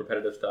 You like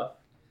repetitive stuff?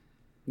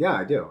 Yeah,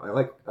 I do. I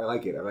like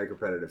it. I like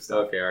repetitive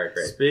stuff. Okay, all right,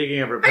 great. Speaking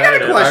of I got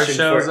repetitive, a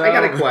question. our show's I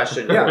got a over.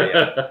 question. Yeah. for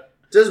you.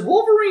 Does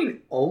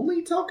Wolverine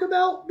only talk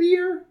about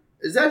beer?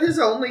 Is that his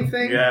only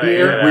thing? Yeah,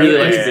 Beer, yeah, really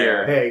yeah, likes yeah.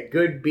 beer. Hey,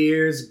 good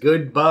beers,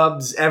 good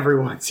bubs.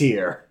 Everyone's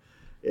here.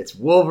 It's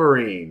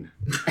Wolverine.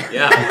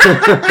 Yeah.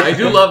 I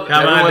do love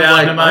Come on everyone's down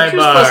like, to my "Aren't you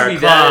supposed to bar, be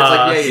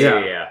dead?" It's like,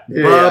 Claus.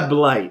 yeah. Bub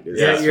Light. Is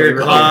Get his your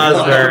favorite Claus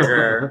one.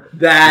 burger.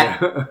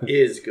 That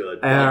is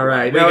good. All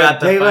right. We No, got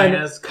the Caitlin,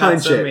 finest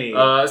cuts punch of it. meat.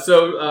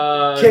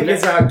 Kick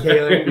us out,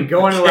 Caitlin. We're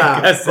going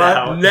loud. us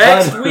out.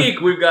 Next week,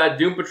 we've got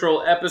Doom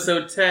Patrol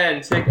Episode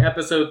 10, Tick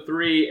Episode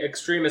 3,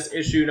 Extremis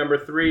Issue number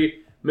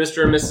 3,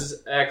 Mr. and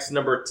Mrs. X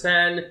number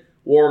 10,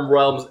 Warm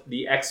Realms,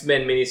 the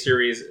X-Men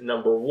miniseries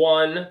number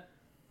 1.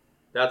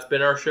 That's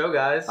been our show,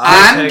 guys.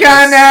 I'm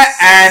gonna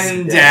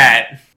end it.